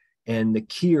questions, and the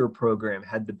Keir program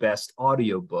had the best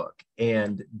audiobook,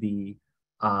 and the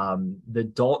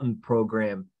Dalton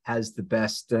program has the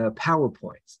best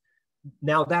PowerPoints.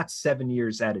 Now that's 7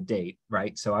 years out of date,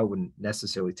 right? So I wouldn't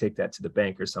necessarily take that to the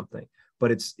bank or something.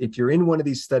 But if you're in one of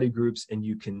these study groups and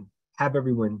you can have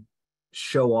everyone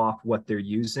show off what they're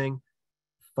using,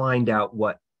 find out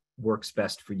what works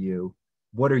best for you.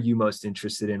 What are you most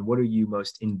interested in? What are you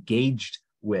most engaged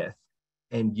with?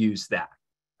 And use that.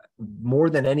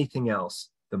 More than anything else,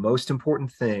 the most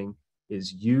important thing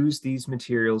is use these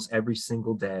materials every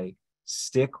single day.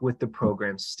 Stick with the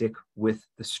program, stick with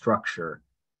the structure.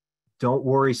 don't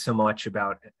worry so much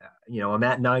about, I'm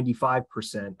at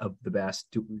 95% of the best.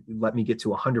 Let me get to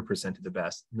 100% of the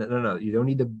best. No. You don't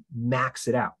need to max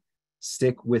it out.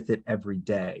 Stick with it every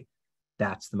day.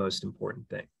 That's the most important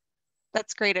thing.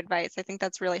 That's great advice. I think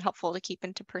that's really helpful to keep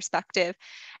into perspective.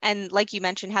 And like you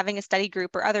mentioned, having a study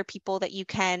group or other people that you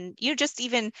can, just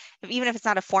even if it's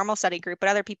not a formal study group, but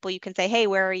other people you can say, hey,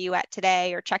 where are you at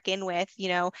today? Or check in with,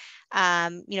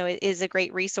 it is a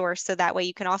great resource. So that way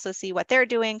you can also see what they're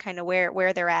doing, kind of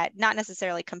where they're at, not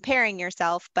necessarily comparing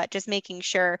yourself, but just making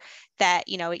sure that,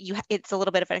 it's a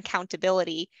little bit of an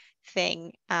accountability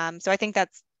thing. So I think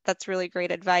that's really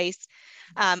great advice.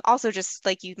 Also, just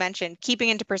like you mentioned, keeping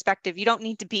into perspective, you don't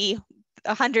need to be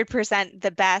 100%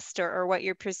 the best or what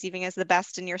you're perceiving as the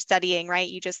best in your studying, right?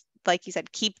 You just, like you said,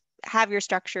 have your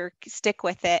structure, stick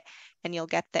with it, and you'll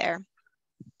get there.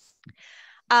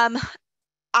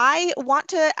 I want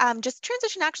to just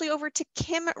transition actually over to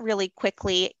Kim really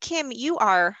quickly. Kim, you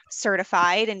are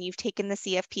certified and you've taken the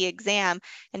CFP exam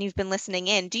and you've been listening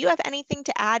in. Do you have anything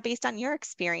to add based on your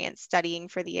experience studying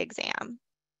for the exam?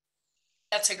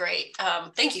 That's a great,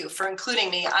 thank you for including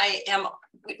me. I am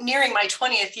nearing my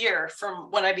 20th year from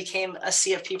when I became a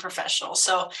CFP professional.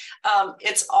 So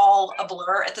it's all a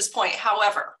blur at this point.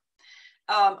 However,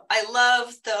 I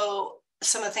love though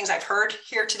some of the things I've heard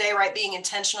here today, right? Being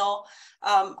intentional,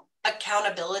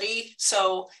 accountability.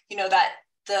 So, that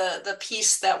the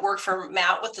piece that worked for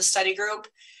Matt with the study group,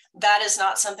 that is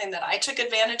not something that I took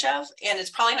advantage of, and it's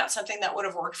probably not something that would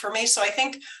have worked for me. So I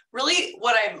think really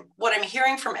what I'm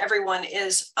hearing from everyone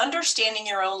is understanding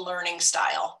your own learning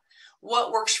style,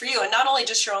 what works for you, and not only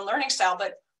just your own learning style,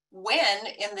 but when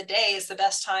in the day is the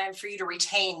best time for you to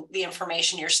retain the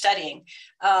information you're studying.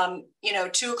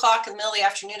 2 o'clock in the middle of the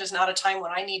afternoon is not a time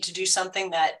when I need to do something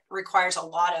that requires a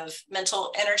lot of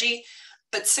mental energy,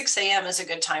 but 6 a.m. is a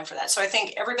good time for that. So I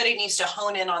think everybody needs to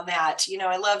hone in on that.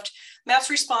 I loved Matt's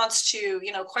response to,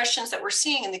 questions that we're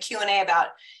seeing in the Q&A about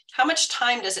how much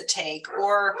time does it take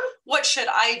or what should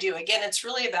I do? Again, it's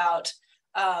really about,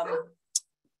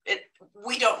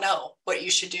 we don't know what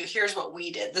you should do. Here's what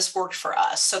we did. This worked for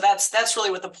us. So that's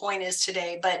really what the point is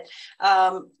today. But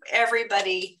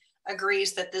everybody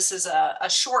agrees that this is a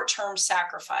short-term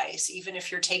sacrifice, even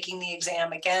if you're taking the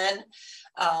exam again.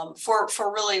 For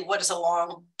really what is a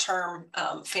long-term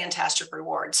fantastic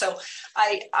reward. So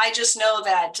I just know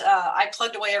that I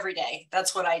plugged away every day.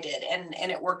 That's what I did, and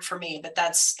it worked for me. But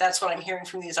that's what I'm hearing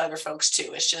from these other folks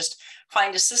too. It's just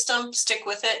find a system, stick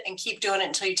with it, and keep doing it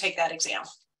until you take that exam.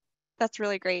 That's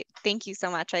really great. Thank you so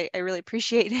much. I really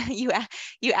appreciate you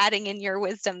adding in your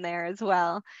wisdom there as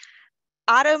well.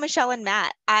 Otto, Michelle, and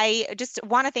Matt, I just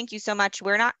want to thank you so much.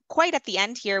 We're not quite at the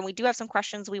end here, and we do have some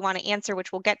questions we want to answer,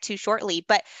 which we'll get to shortly.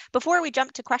 But before we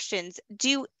jump to questions,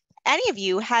 do any of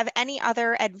you have any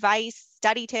other advice,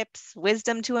 study tips,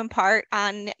 wisdom to impart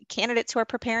on candidates who are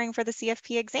preparing for the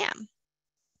CFP exam?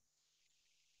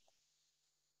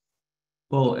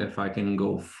 Well, if I can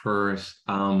go first,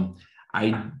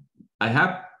 I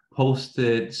have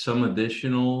posted some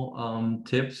additional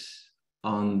tips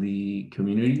on the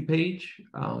community page.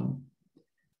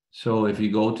 So if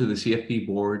you go to the CFP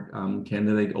board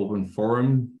candidate open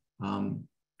forum,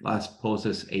 last post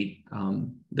is 8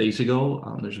 days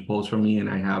ago. There's a post from me, and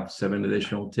I have 7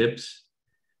 additional tips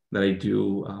that I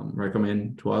do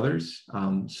recommend to others.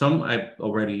 Some I've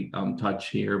already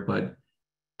touched here, but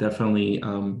definitely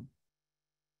go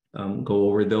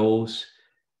over those.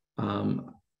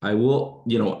 I will,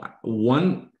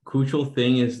 one crucial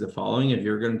thing is the following. If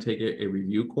you're going to take a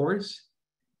review course,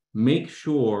 make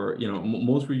sure,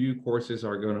 most review courses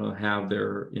are going to have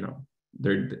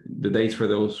the dates for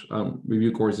those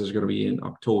review courses are going to be in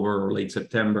October or late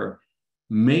September.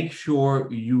 Make sure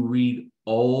you read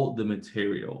all the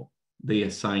material they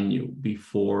assign you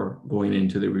before going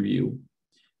into the review.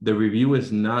 The review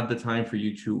is not the time for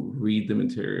you to read the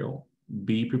material.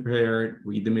 Be prepared,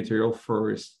 read the material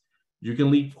first. You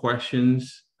can leave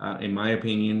questions, in my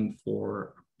opinion,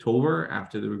 for October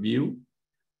after the review,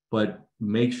 but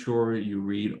make sure you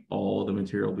read all the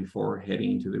material before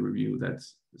heading into the review.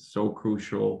 That's so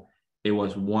crucial. It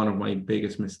was one of my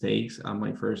biggest mistakes on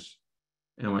my first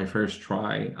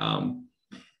try.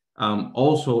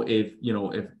 Also,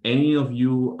 if any of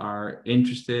you are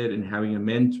interested in having a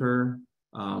mentor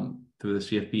through the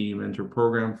CFP mentor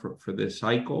program for this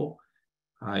cycle,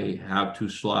 I have 2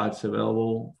 slots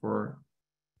available for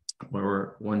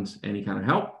whoever wants any kind of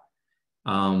help.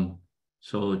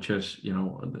 So just, you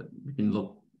can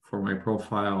look for my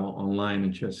profile online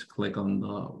and just click on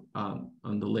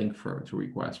the link to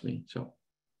request me. So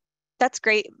that's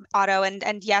great, Otto.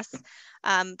 And yes,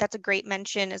 that's a great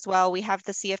mention as well. We have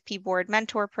the CFP board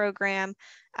mentor program.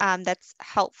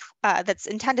 that's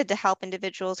intended to help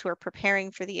individuals who are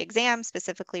preparing for the exam,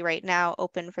 specifically right now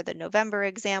open for the November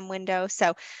exam window.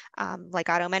 So like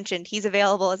Otto mentioned, he's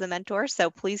available as a mentor, so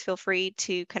please feel free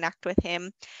to connect with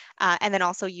him. And then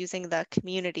also using the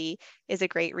community is a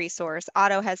great resource.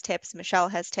 Otto has tips, Michelle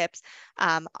has tips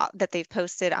that they've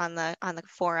posted on the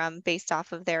forum based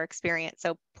off of their experience.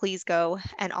 So please go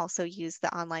and also use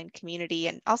the online community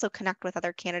and also connect with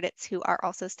other candidates who are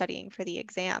also studying for the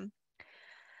exam.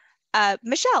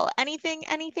 Michelle, anything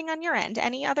on your end?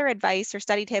 Any other advice or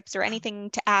study tips or anything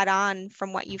to add on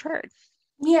from what you've heard?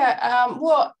 Yeah,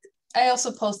 well, I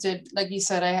also posted, like you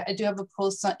said, I do have a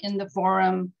post in the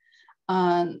forum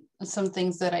on some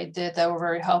things that I did that were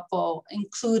very helpful,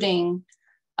 including,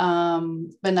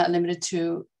 but not limited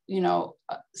to,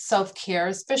 self-care,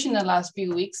 especially in the last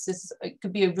few weeks. It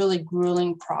could be a really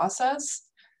grueling process,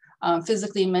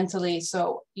 physically, mentally.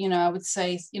 So, I would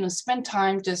say, spend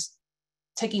time just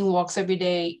taking walks every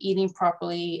day, eating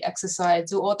properly, exercise,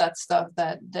 do all that stuff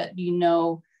that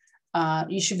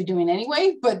you should be doing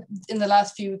anyway. But in the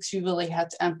last few weeks, you really had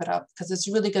to amp it up because it's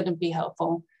really going to be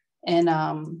helpful and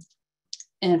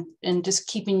just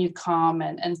keeping you calm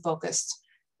and focused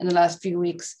in the last few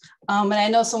weeks. And I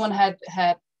know someone had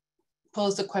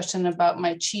posed a question about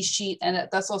my cheat sheet, and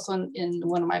that's also in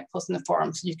one of my posts in the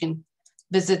forum, so you can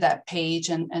visit that page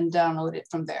and download it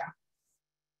from there.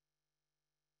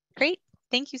 Great.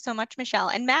 Thank you so much, Michelle.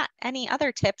 And Matt, any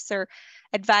other tips or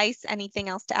advice, anything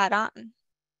else to add on?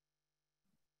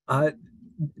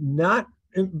 Not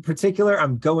in particular.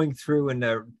 I'm going through and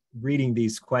reading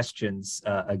these questions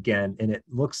again, and it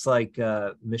looks like,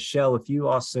 Michelle, if you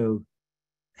also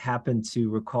happen to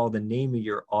recall the name of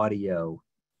your audio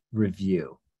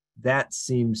review, that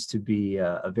seems to be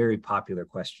a very popular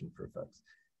question for folks.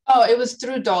 Oh, it was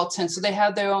through Dalton. So they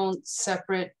have their own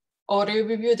separate audio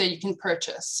review that you can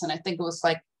purchase. And I think it was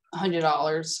like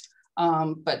 $100.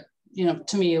 But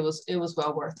to me, it was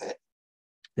well worth it.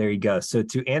 There you go. So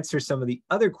to answer some of the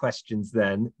other questions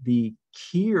then, the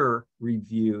Kier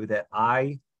review that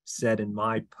I said in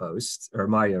my post, or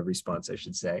my response, I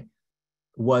should say,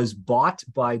 was bought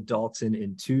by Dalton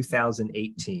in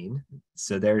 2018.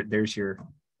 So there's your,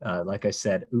 like I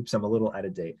said, oops, I'm a little out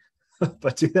of date.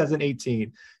 But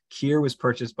 2018, Kier was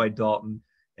purchased by Dalton.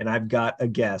 And I've got a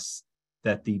guess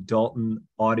that the Dalton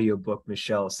audiobook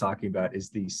Michelle is talking about is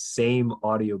the same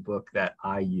audiobook that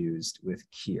I used with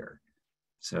Kier.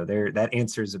 So that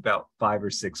answers about 5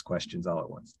 or 6 questions all at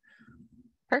once.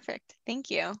 Perfect. Thank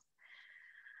you.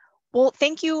 Well,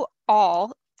 thank you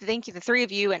all. Thank you, the three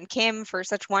of you and Kim, for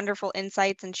such wonderful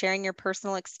insights and sharing your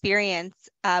personal experience.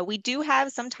 We do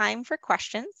have some time for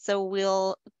questions, so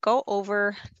we'll go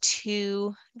over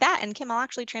to that. And Kim, I'll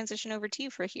actually transition over to you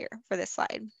for this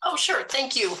slide. Oh, sure.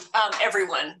 Thank you,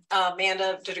 everyone.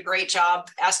 Amanda did a great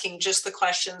job asking just the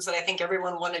questions that I think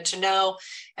everyone wanted to know.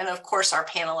 And of course, our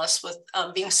panelists with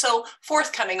being so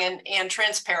forthcoming and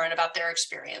transparent about their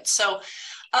experience. So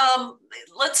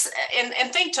let's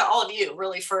thank to all of you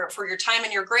really for your time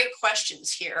and your great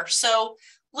questions here. So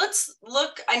let's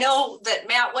look. I know that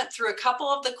Matt went through a couple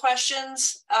of the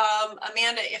questions.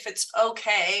 Amanda, if it's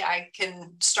okay, I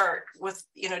can start with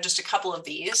just a couple of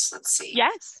these. Let's see.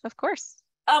 Yes, of course.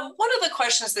 One of the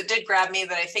questions that did grab me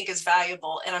that I think is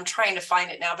valuable, and I'm trying to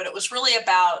find it now, but it was really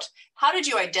about how did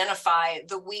you identify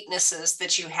the weaknesses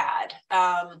that you had?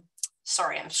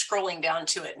 Sorry, I'm scrolling down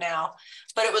to it now,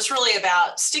 but it was really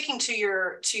about sticking to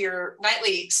your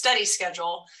nightly study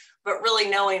schedule, but really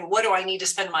knowing what do I need to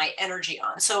spend my energy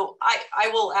on. So I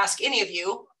will ask any of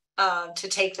you to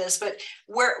take this, but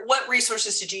what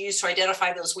resources did you use to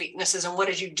identify those weaknesses, and what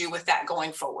did you do with that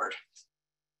going forward?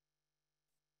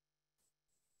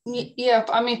 Yeah,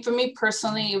 I mean, for me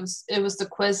personally, it was the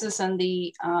quizzes and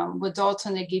the with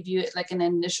Dalton, they give you like an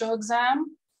initial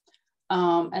exam.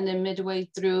 And then midway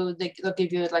through, they'll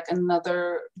give you like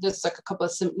there's like a couple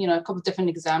of different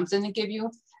exams that they give you.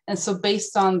 And so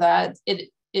based on that,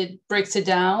 it breaks it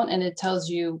down and it tells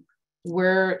you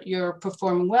where you're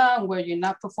performing well and where you're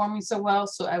not performing so well.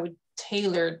 So I would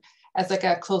tailor, as I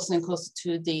got closer and closer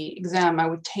to the exam, I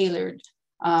would tailor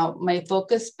my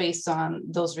focus based on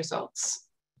those results.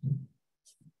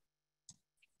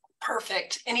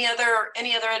 Perfect. Any other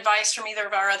advice from either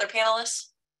of our other panelists?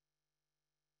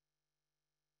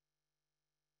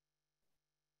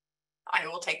 I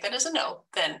will take that as a no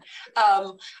then.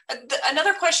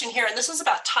 Another question here, and this is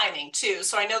about timing too.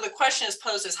 So I know the question is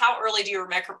posed as how early do you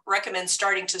recommend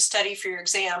starting to study for your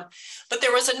exam? But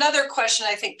there was another question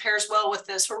I think pairs well with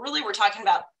this, where really we're talking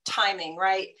about timing,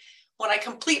 right? When I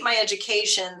complete my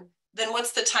education, then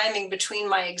what's the timing between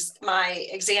my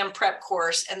exam prep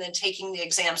course and then taking the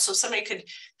exam? So somebody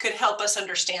could help us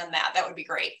understand that. That would be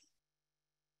great.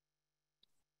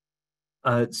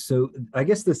 So I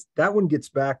guess that one gets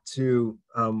back to,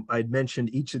 I'd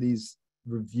mentioned each of these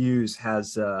reviews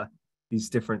has these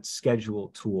different schedule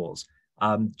tools.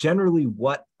 Generally,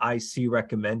 what I see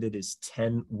recommended is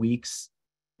 10 weeks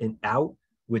out,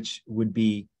 which would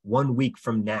be 1 week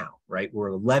from now, right? We're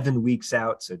 11 weeks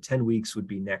out, so 10 weeks would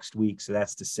be next week. So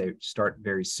that's to say start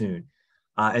very soon.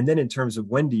 And then in terms of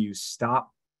when do you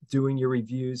stop doing your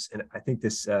reviews, and I think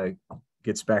this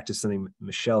gets back to something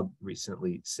Michelle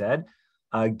recently said,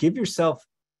 give yourself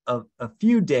a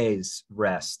few days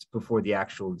rest before the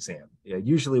actual exam.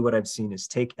 Usually what I've seen is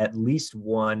take at least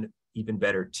 1, even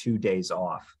better, 2 days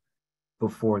off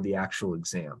before the actual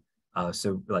exam.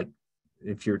 So like,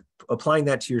 if you're applying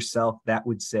that to yourself, that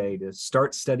would say to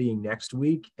start studying next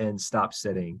week and stop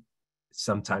studying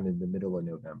sometime in the middle of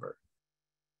November.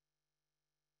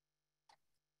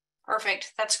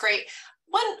 Perfect. That's great.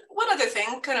 One other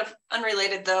thing, kind of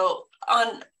unrelated though,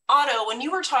 on Otto, when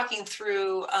you were talking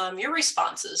through your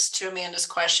responses to Amanda's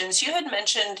questions, you had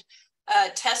mentioned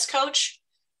test coach.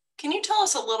 Can you tell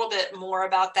us a little bit more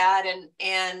about that?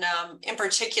 And in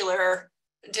particular,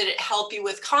 did it help you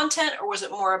with content, or was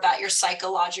it more about your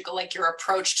psychological, like your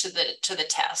approach to the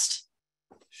test?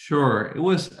 Sure, it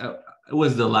was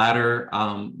the latter.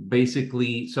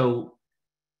 Basically, so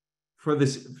for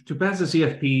this to pass the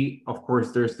CFP, of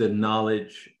course, there's the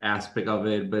knowledge aspect of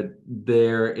it, but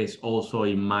there is also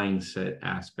a mindset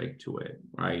aspect to it,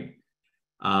 right?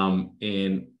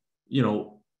 And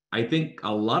I think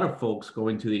a lot of folks go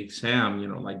into the exam,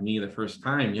 like me the first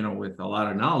time, with a lot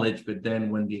of knowledge, but then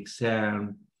when the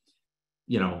exam,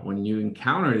 when you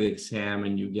encounter the exam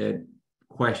and you get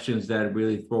questions that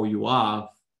really throw you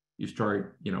off, you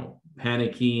start,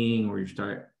 panicking, or you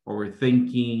start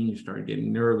overthinking, you start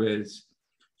getting nervous.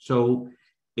 So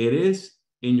it is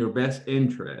in your best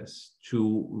interest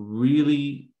to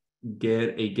really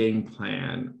get a game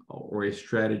plan or a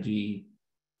strategy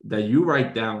that you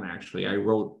write down. Actually, I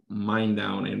wrote mine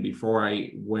down, and before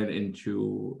I went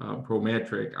into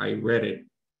Prometric, I read it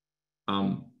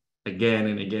again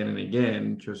and again and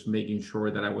again, just making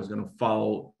sure that I was going to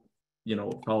follow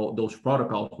those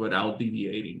protocols without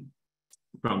deviating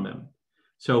from them.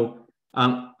 So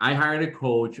I hired a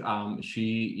coach.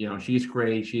 She's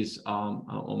great. She's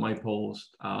on my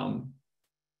post.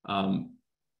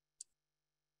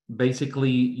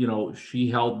 Basically, she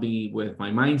helped me with my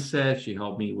mindset. She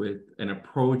helped me with an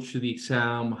approach to the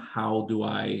exam. How do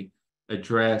I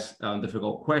address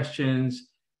difficult questions?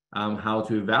 How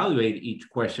to evaluate each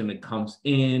question that comes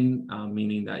in,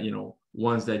 meaning that,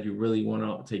 ones that you really want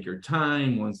to take your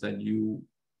time, ones that you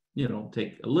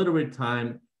take a little bit of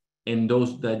time, and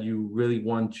those that you really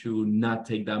want to not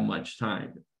take that much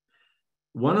time.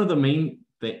 One of the main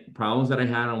problems that I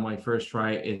had on my first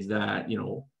try is that,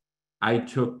 I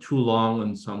took too long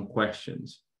on some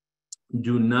questions.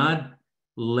 Do not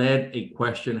let a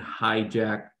question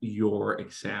hijack your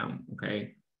exam,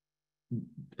 okay?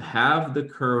 Have the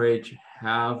courage,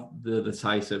 have the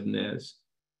decisiveness.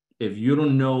 If you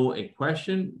don't know a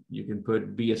question, you can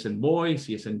put B as in boy,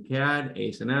 C as in cat, A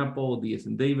as in apple, D as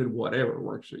in David, whatever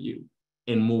works for you,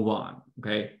 and move on,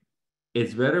 okay?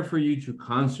 It's better for you to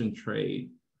concentrate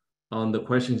on the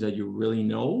questions that you really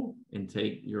know and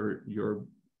take your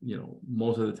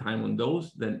most of the time on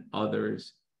those than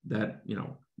others that,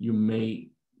 you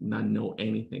may not know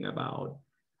anything about.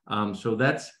 So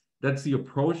that's the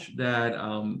approach that,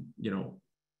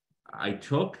 I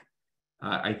took.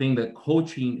 I think that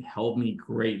coaching helped me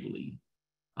greatly.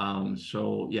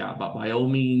 So yeah, but by all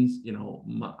means,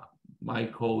 my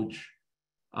coach,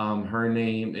 her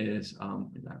name is, I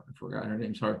forgot her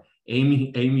name, sorry,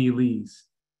 Amy Lees,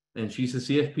 and she's a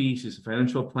CFP, she's a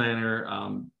financial planner,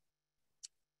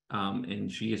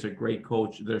 and she is a great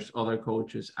coach. There's other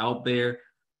coaches out there,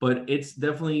 but it's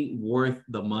definitely worth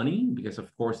the money because, of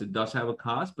course, it does have a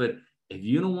cost. But if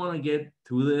you don't want to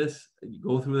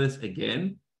go through this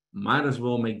again, might as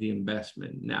well make the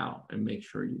investment now and make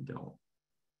sure you don't.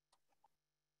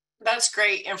 That's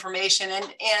great information.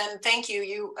 And thank you.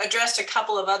 You addressed a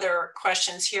couple of other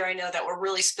questions here, I know, that were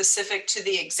really specific to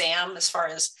the exam as far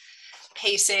as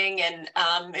pacing. And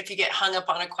if you get hung up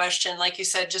on a question, like you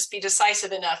said, just be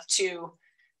decisive enough to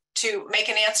make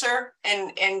an answer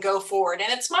and go forward.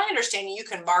 And it's my understanding you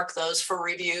can mark those for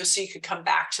review, so you could come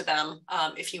back to them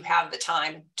if you have the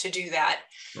time to do that.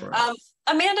 Sure.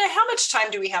 Amanda, how much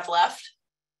time do we have left?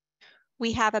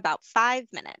 We have about 5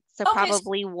 minutes, so okay.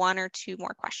 Probably 1 or 2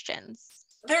 more questions.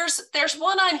 There's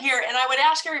one on here, and I would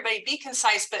ask everybody be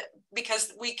concise, but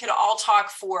because we could all talk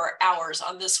for hours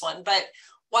on this one. But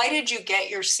why did you get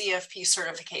your CFP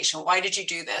certification? Why did you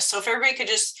do this? So if everybody could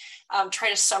just try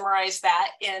to summarize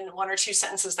that in 1 or 2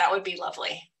 sentences, that would be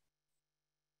lovely.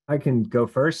 I can go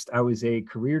first. I was a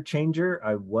career changer.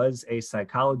 I was a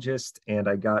psychologist, and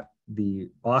I got the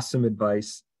awesome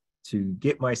advice to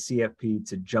get my CFP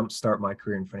to jumpstart my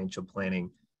career in financial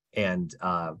planning. And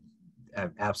I'm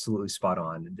absolutely spot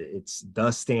on. It's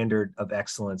the standard of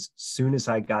excellence. Soon as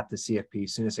I got the CFP,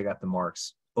 soon as I got the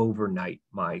marks, overnight,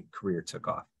 my career took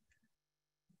off.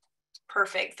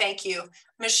 Perfect. Thank you.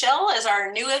 Michelle, as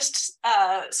our newest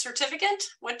certificant,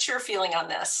 what's your feeling on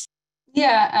this?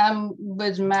 Yeah,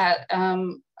 with Matt,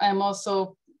 I'm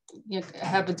also,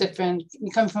 have a different,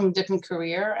 come from a different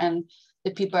career, and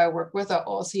the people I work with are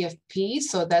all CFP,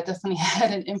 so that definitely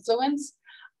had an influence.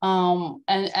 And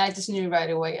I just knew right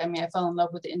away. I mean, I fell in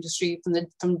love with the industry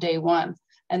from day one,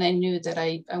 and I knew that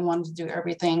I wanted to do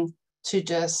everything to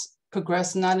just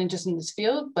progress, not in just in this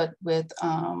field, but with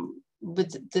to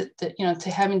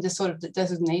having this sort of the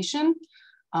designation.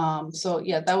 So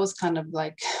yeah, that was kind of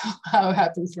like how it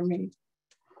happened for me.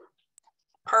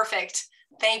 Perfect.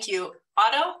 Thank you.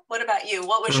 Otto, what about you?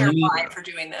 What was your why for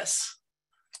doing this?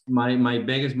 My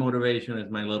biggest motivation is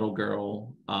my little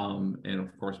girl, and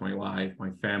of course my wife,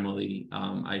 my family.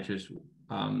 I just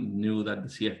knew that the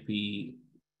CFP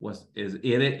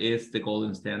is the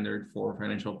golden standard for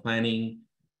financial planning.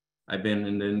 I've been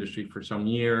in the industry for some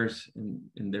years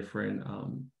in different,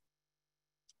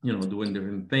 doing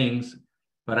different things,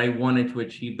 but I wanted to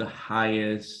achieve the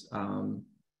highest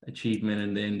achievement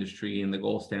in the industry and the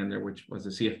gold standard, which was the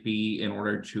CFP, in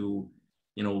order to,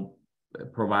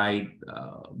 provide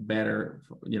better,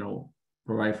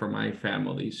 provide for my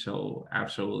family. So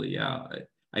absolutely, yeah.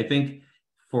 I think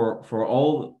for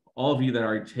all of you that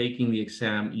are taking the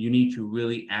exam, you need to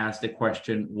really ask the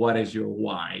question, what is your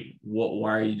why?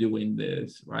 Why are you doing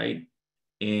this, right?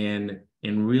 And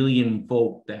really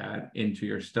invoke that into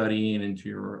your studying, into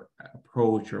your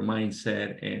approach, your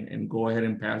mindset, and go ahead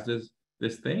and pass this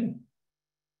thing.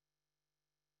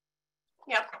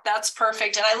 Yep, that's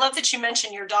perfect. And I love that you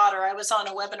mentioned your daughter. I was on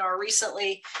a webinar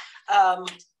recently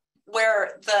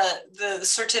where the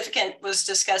certificant was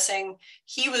discussing,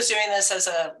 he was doing this as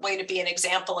a way to be an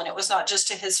example, and it was not just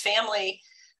to his family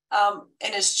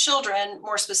and his children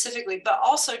more specifically, but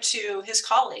also to his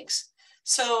colleagues.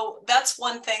 So that's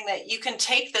one thing, that you can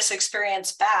take this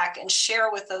experience back and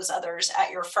share with those others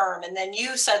at your firm. And then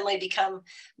you suddenly become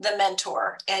the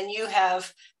mentor, and you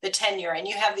have the tenure, and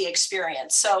you have the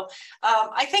experience. So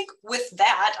I think with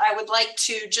that, I would like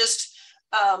to just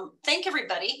thank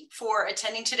everybody for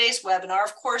attending today's webinar.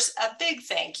 Of course, a big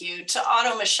thank you to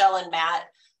Otto, Michelle, and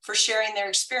Matt for sharing their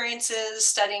experiences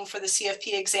studying for the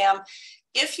CFP exam.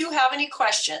 If you have any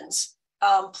questions,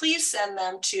 please send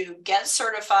them to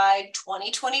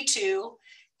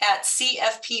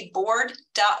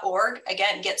getcertified2022@cfpboard.org.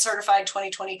 Again,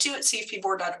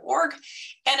 getcertified2022@cfpboard.org.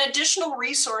 And additional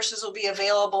resources will be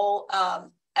available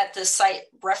at the site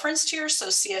referenced here, so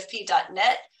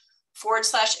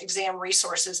cfp.net/exam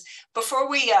resources. Before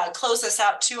we close this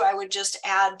out too, I would just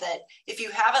add that if you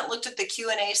haven't looked at the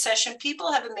Q&A session,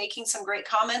 people have been making some great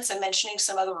comments and mentioning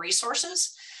some other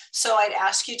resources. So I'd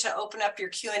ask you to open up your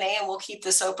Q&A, and we'll keep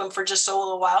this open for just a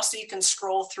little while so you can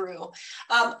scroll through.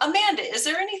 Amanda, is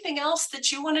there anything else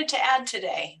that you wanted to add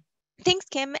today? Thanks,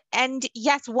 Kim. And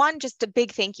yes, just a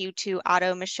big thank you to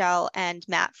Otto, Michelle, and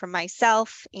Matt from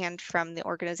myself and from the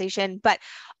organization. But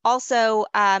also,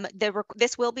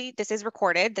 this is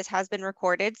recorded. This has been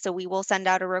recorded. So we will send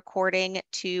out a recording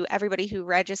to everybody who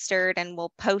registered, and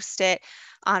we'll post it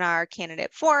on our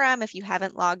candidate forum. If you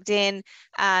haven't logged in,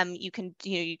 you can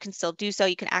still do so.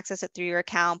 You can access it through your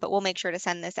account, but we'll make sure to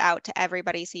send this out to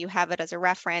everybody so you have it as a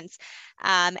reference.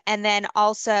 And then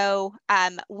also,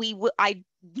 I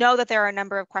know that there are a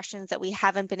number of questions that we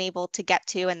haven't been able to get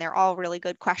to, and they're all really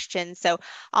good questions. So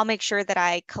I'll make sure that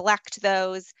I collect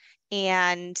those,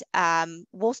 and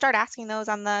we'll start asking those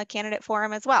on the candidate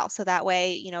forum as well. So that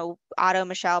way, Otto,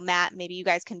 Michelle, Matt, maybe you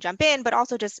guys can jump in, but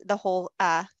also just the whole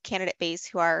candidate base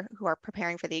who are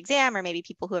preparing for the exam, or maybe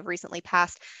people who have recently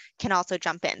passed can also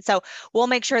jump in. So we'll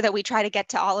make sure that we try to get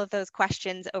to all of those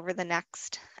questions over the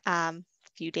next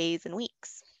few days and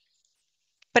weeks.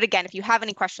 But again, if you have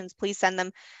any questions, please send them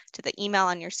to the email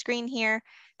on your screen here,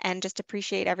 and just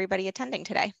appreciate everybody attending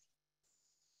today.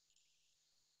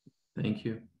 Thank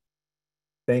you.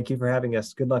 Thank you for having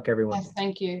us. Good luck, everyone. Yes,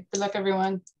 thank you. Good luck,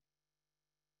 everyone.